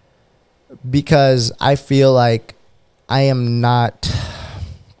because I feel like I'm not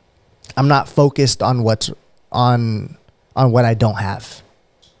focused on what's on what I don't have.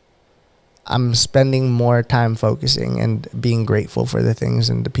 I'm spending more time focusing and being grateful for the things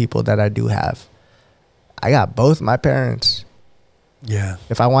and the people that I do have. I got both my parents. Yeah.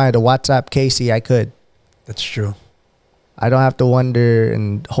 If I wanted to WhatsApp Casey, I could. That's true. I don't have to wonder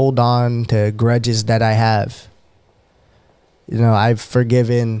and hold on to grudges that I have. I've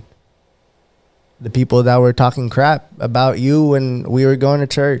forgiven the people that were talking crap about you when we were going to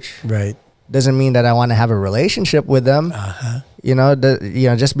church. Right. Doesn't mean that I want to have a relationship with them. Uh-huh.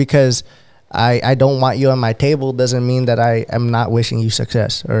 Just because I don't want you on my table doesn't mean that I am not wishing you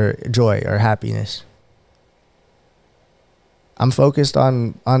success or joy or happiness. I'm focused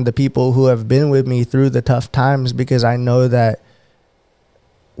on the people who have been with me through the tough times, because I know that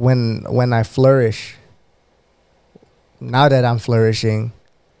when I flourish, now that I'm flourishing,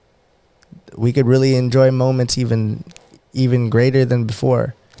 we could really enjoy moments even greater than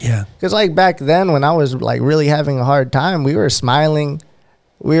before. Yeah. Because like back then when I was like really having a hard time, we were smiling,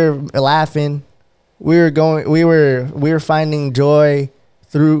 we were laughing, we were finding joy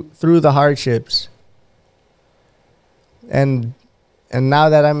through the hardships. And now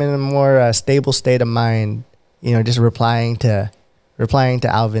that I'm in a more stable state of mind, just replying to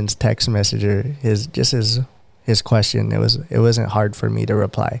Alvin's text message or his question, it wasn't hard for me to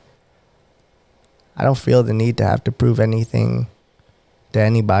reply. I don't feel the need to have to prove anything to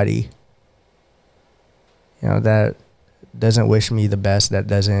anybody, that doesn't wish me the best, that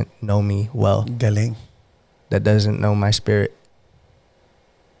doesn't know me well, Galing. that doesn't know my spirit.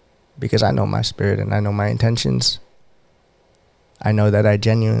 Because I know my spirit and I know my intentions. I know that I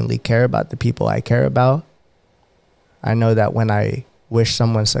genuinely care about the people I care about. I know that when I wish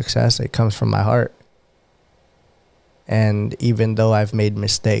someone success, it comes from my heart. And even though I've made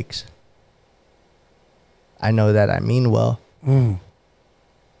mistakes, I know that I mean well.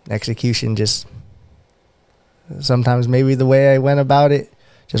 Execution just, sometimes maybe the way I went about it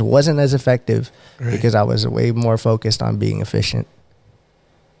just wasn't as effective. Right. Because I was way more focused on being efficient.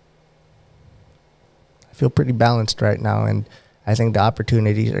 I feel pretty balanced right now, and I think the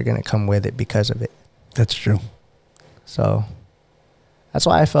opportunities are going to come with it because of it. That's true. So that's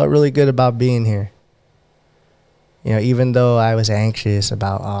why I felt really good about being here. Even though I was anxious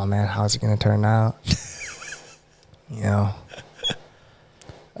about, oh man, how's it going to turn out?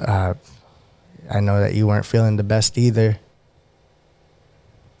 I know that you weren't feeling the best either.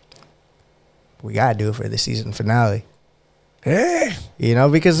 We got to do it for the season finale. Hey.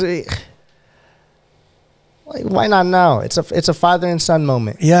 Because why not now? It's a father and son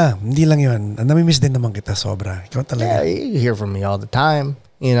moment. Yeah, hindi lang yun. Namimiss din naman kita sobra. Ikaw talaga. Yeah, you hear from me all the time.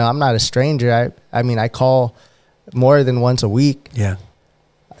 I'm not a stranger. I mean, I call more than once a week. Yeah.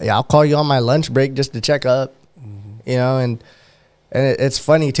 I'll call you on my lunch break just to check up. And it's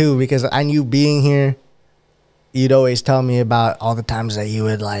funny too, because I knew being here, you'd always tell me about all the times that you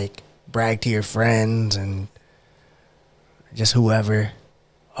would like brag to your friends and just whoever.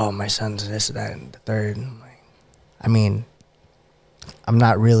 Oh, my son's this, that, and the third. I mean, I'm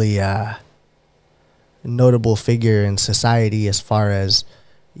not really a notable figure in society as far as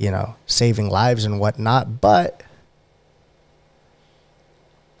saving lives and whatnot, but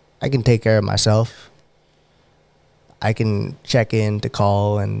I can take care of myself. I can check in to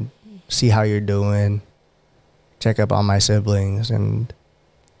call and see how you're doing, check up on my siblings, and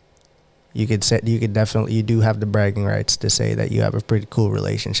you do have the bragging rights to say that you have a pretty cool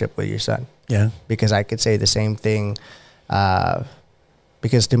relationship with your son. Yeah. Because I could say the same thing,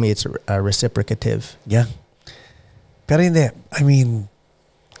 because to me it's reciprocative. Yeah. Pero hindi. I mean,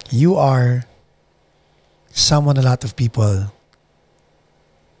 you are someone a lot of people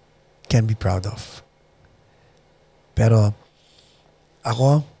can be proud of. Pero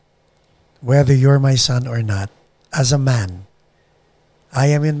ako, whether you're my son or not, as a man, I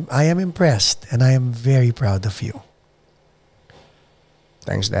am impressed and I am very proud of you.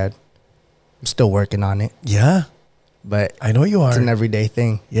 Thanks, Dad. I'm still working on it. Yeah. But I know you are. It's an everyday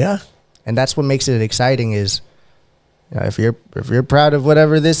thing. Yeah. And that's what makes it exciting is, if you're proud of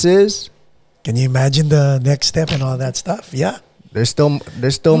whatever this is. Can you imagine the next step and all that stuff? Yeah. There's still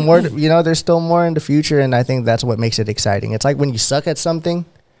more, there's still more in the future, and I think that's what makes it exciting. It's like when you suck at something,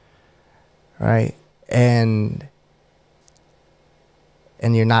 right? And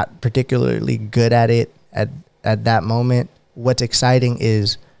you're not particularly good at it at that moment. What's exciting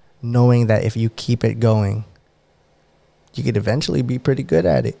is knowing that if you keep it going, you could eventually be pretty good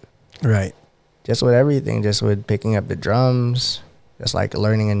at it. Right. Just with everything, just with picking up the drums, just like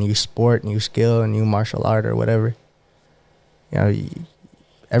learning a new sport, new skill, a new martial art or whatever.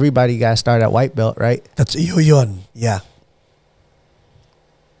 Everybody got to start at white belt, right? That's yun. Yeah.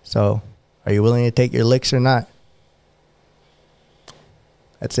 So, are you willing to take your licks or not?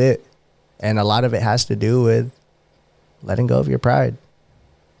 That's it. And a lot of it has to do with letting go of your pride.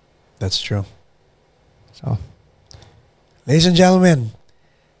 That's true. So, ladies and gentlemen,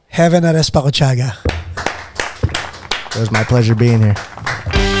 Paco Arespacochaga. It was my pleasure being here.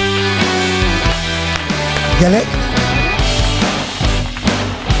 Galit.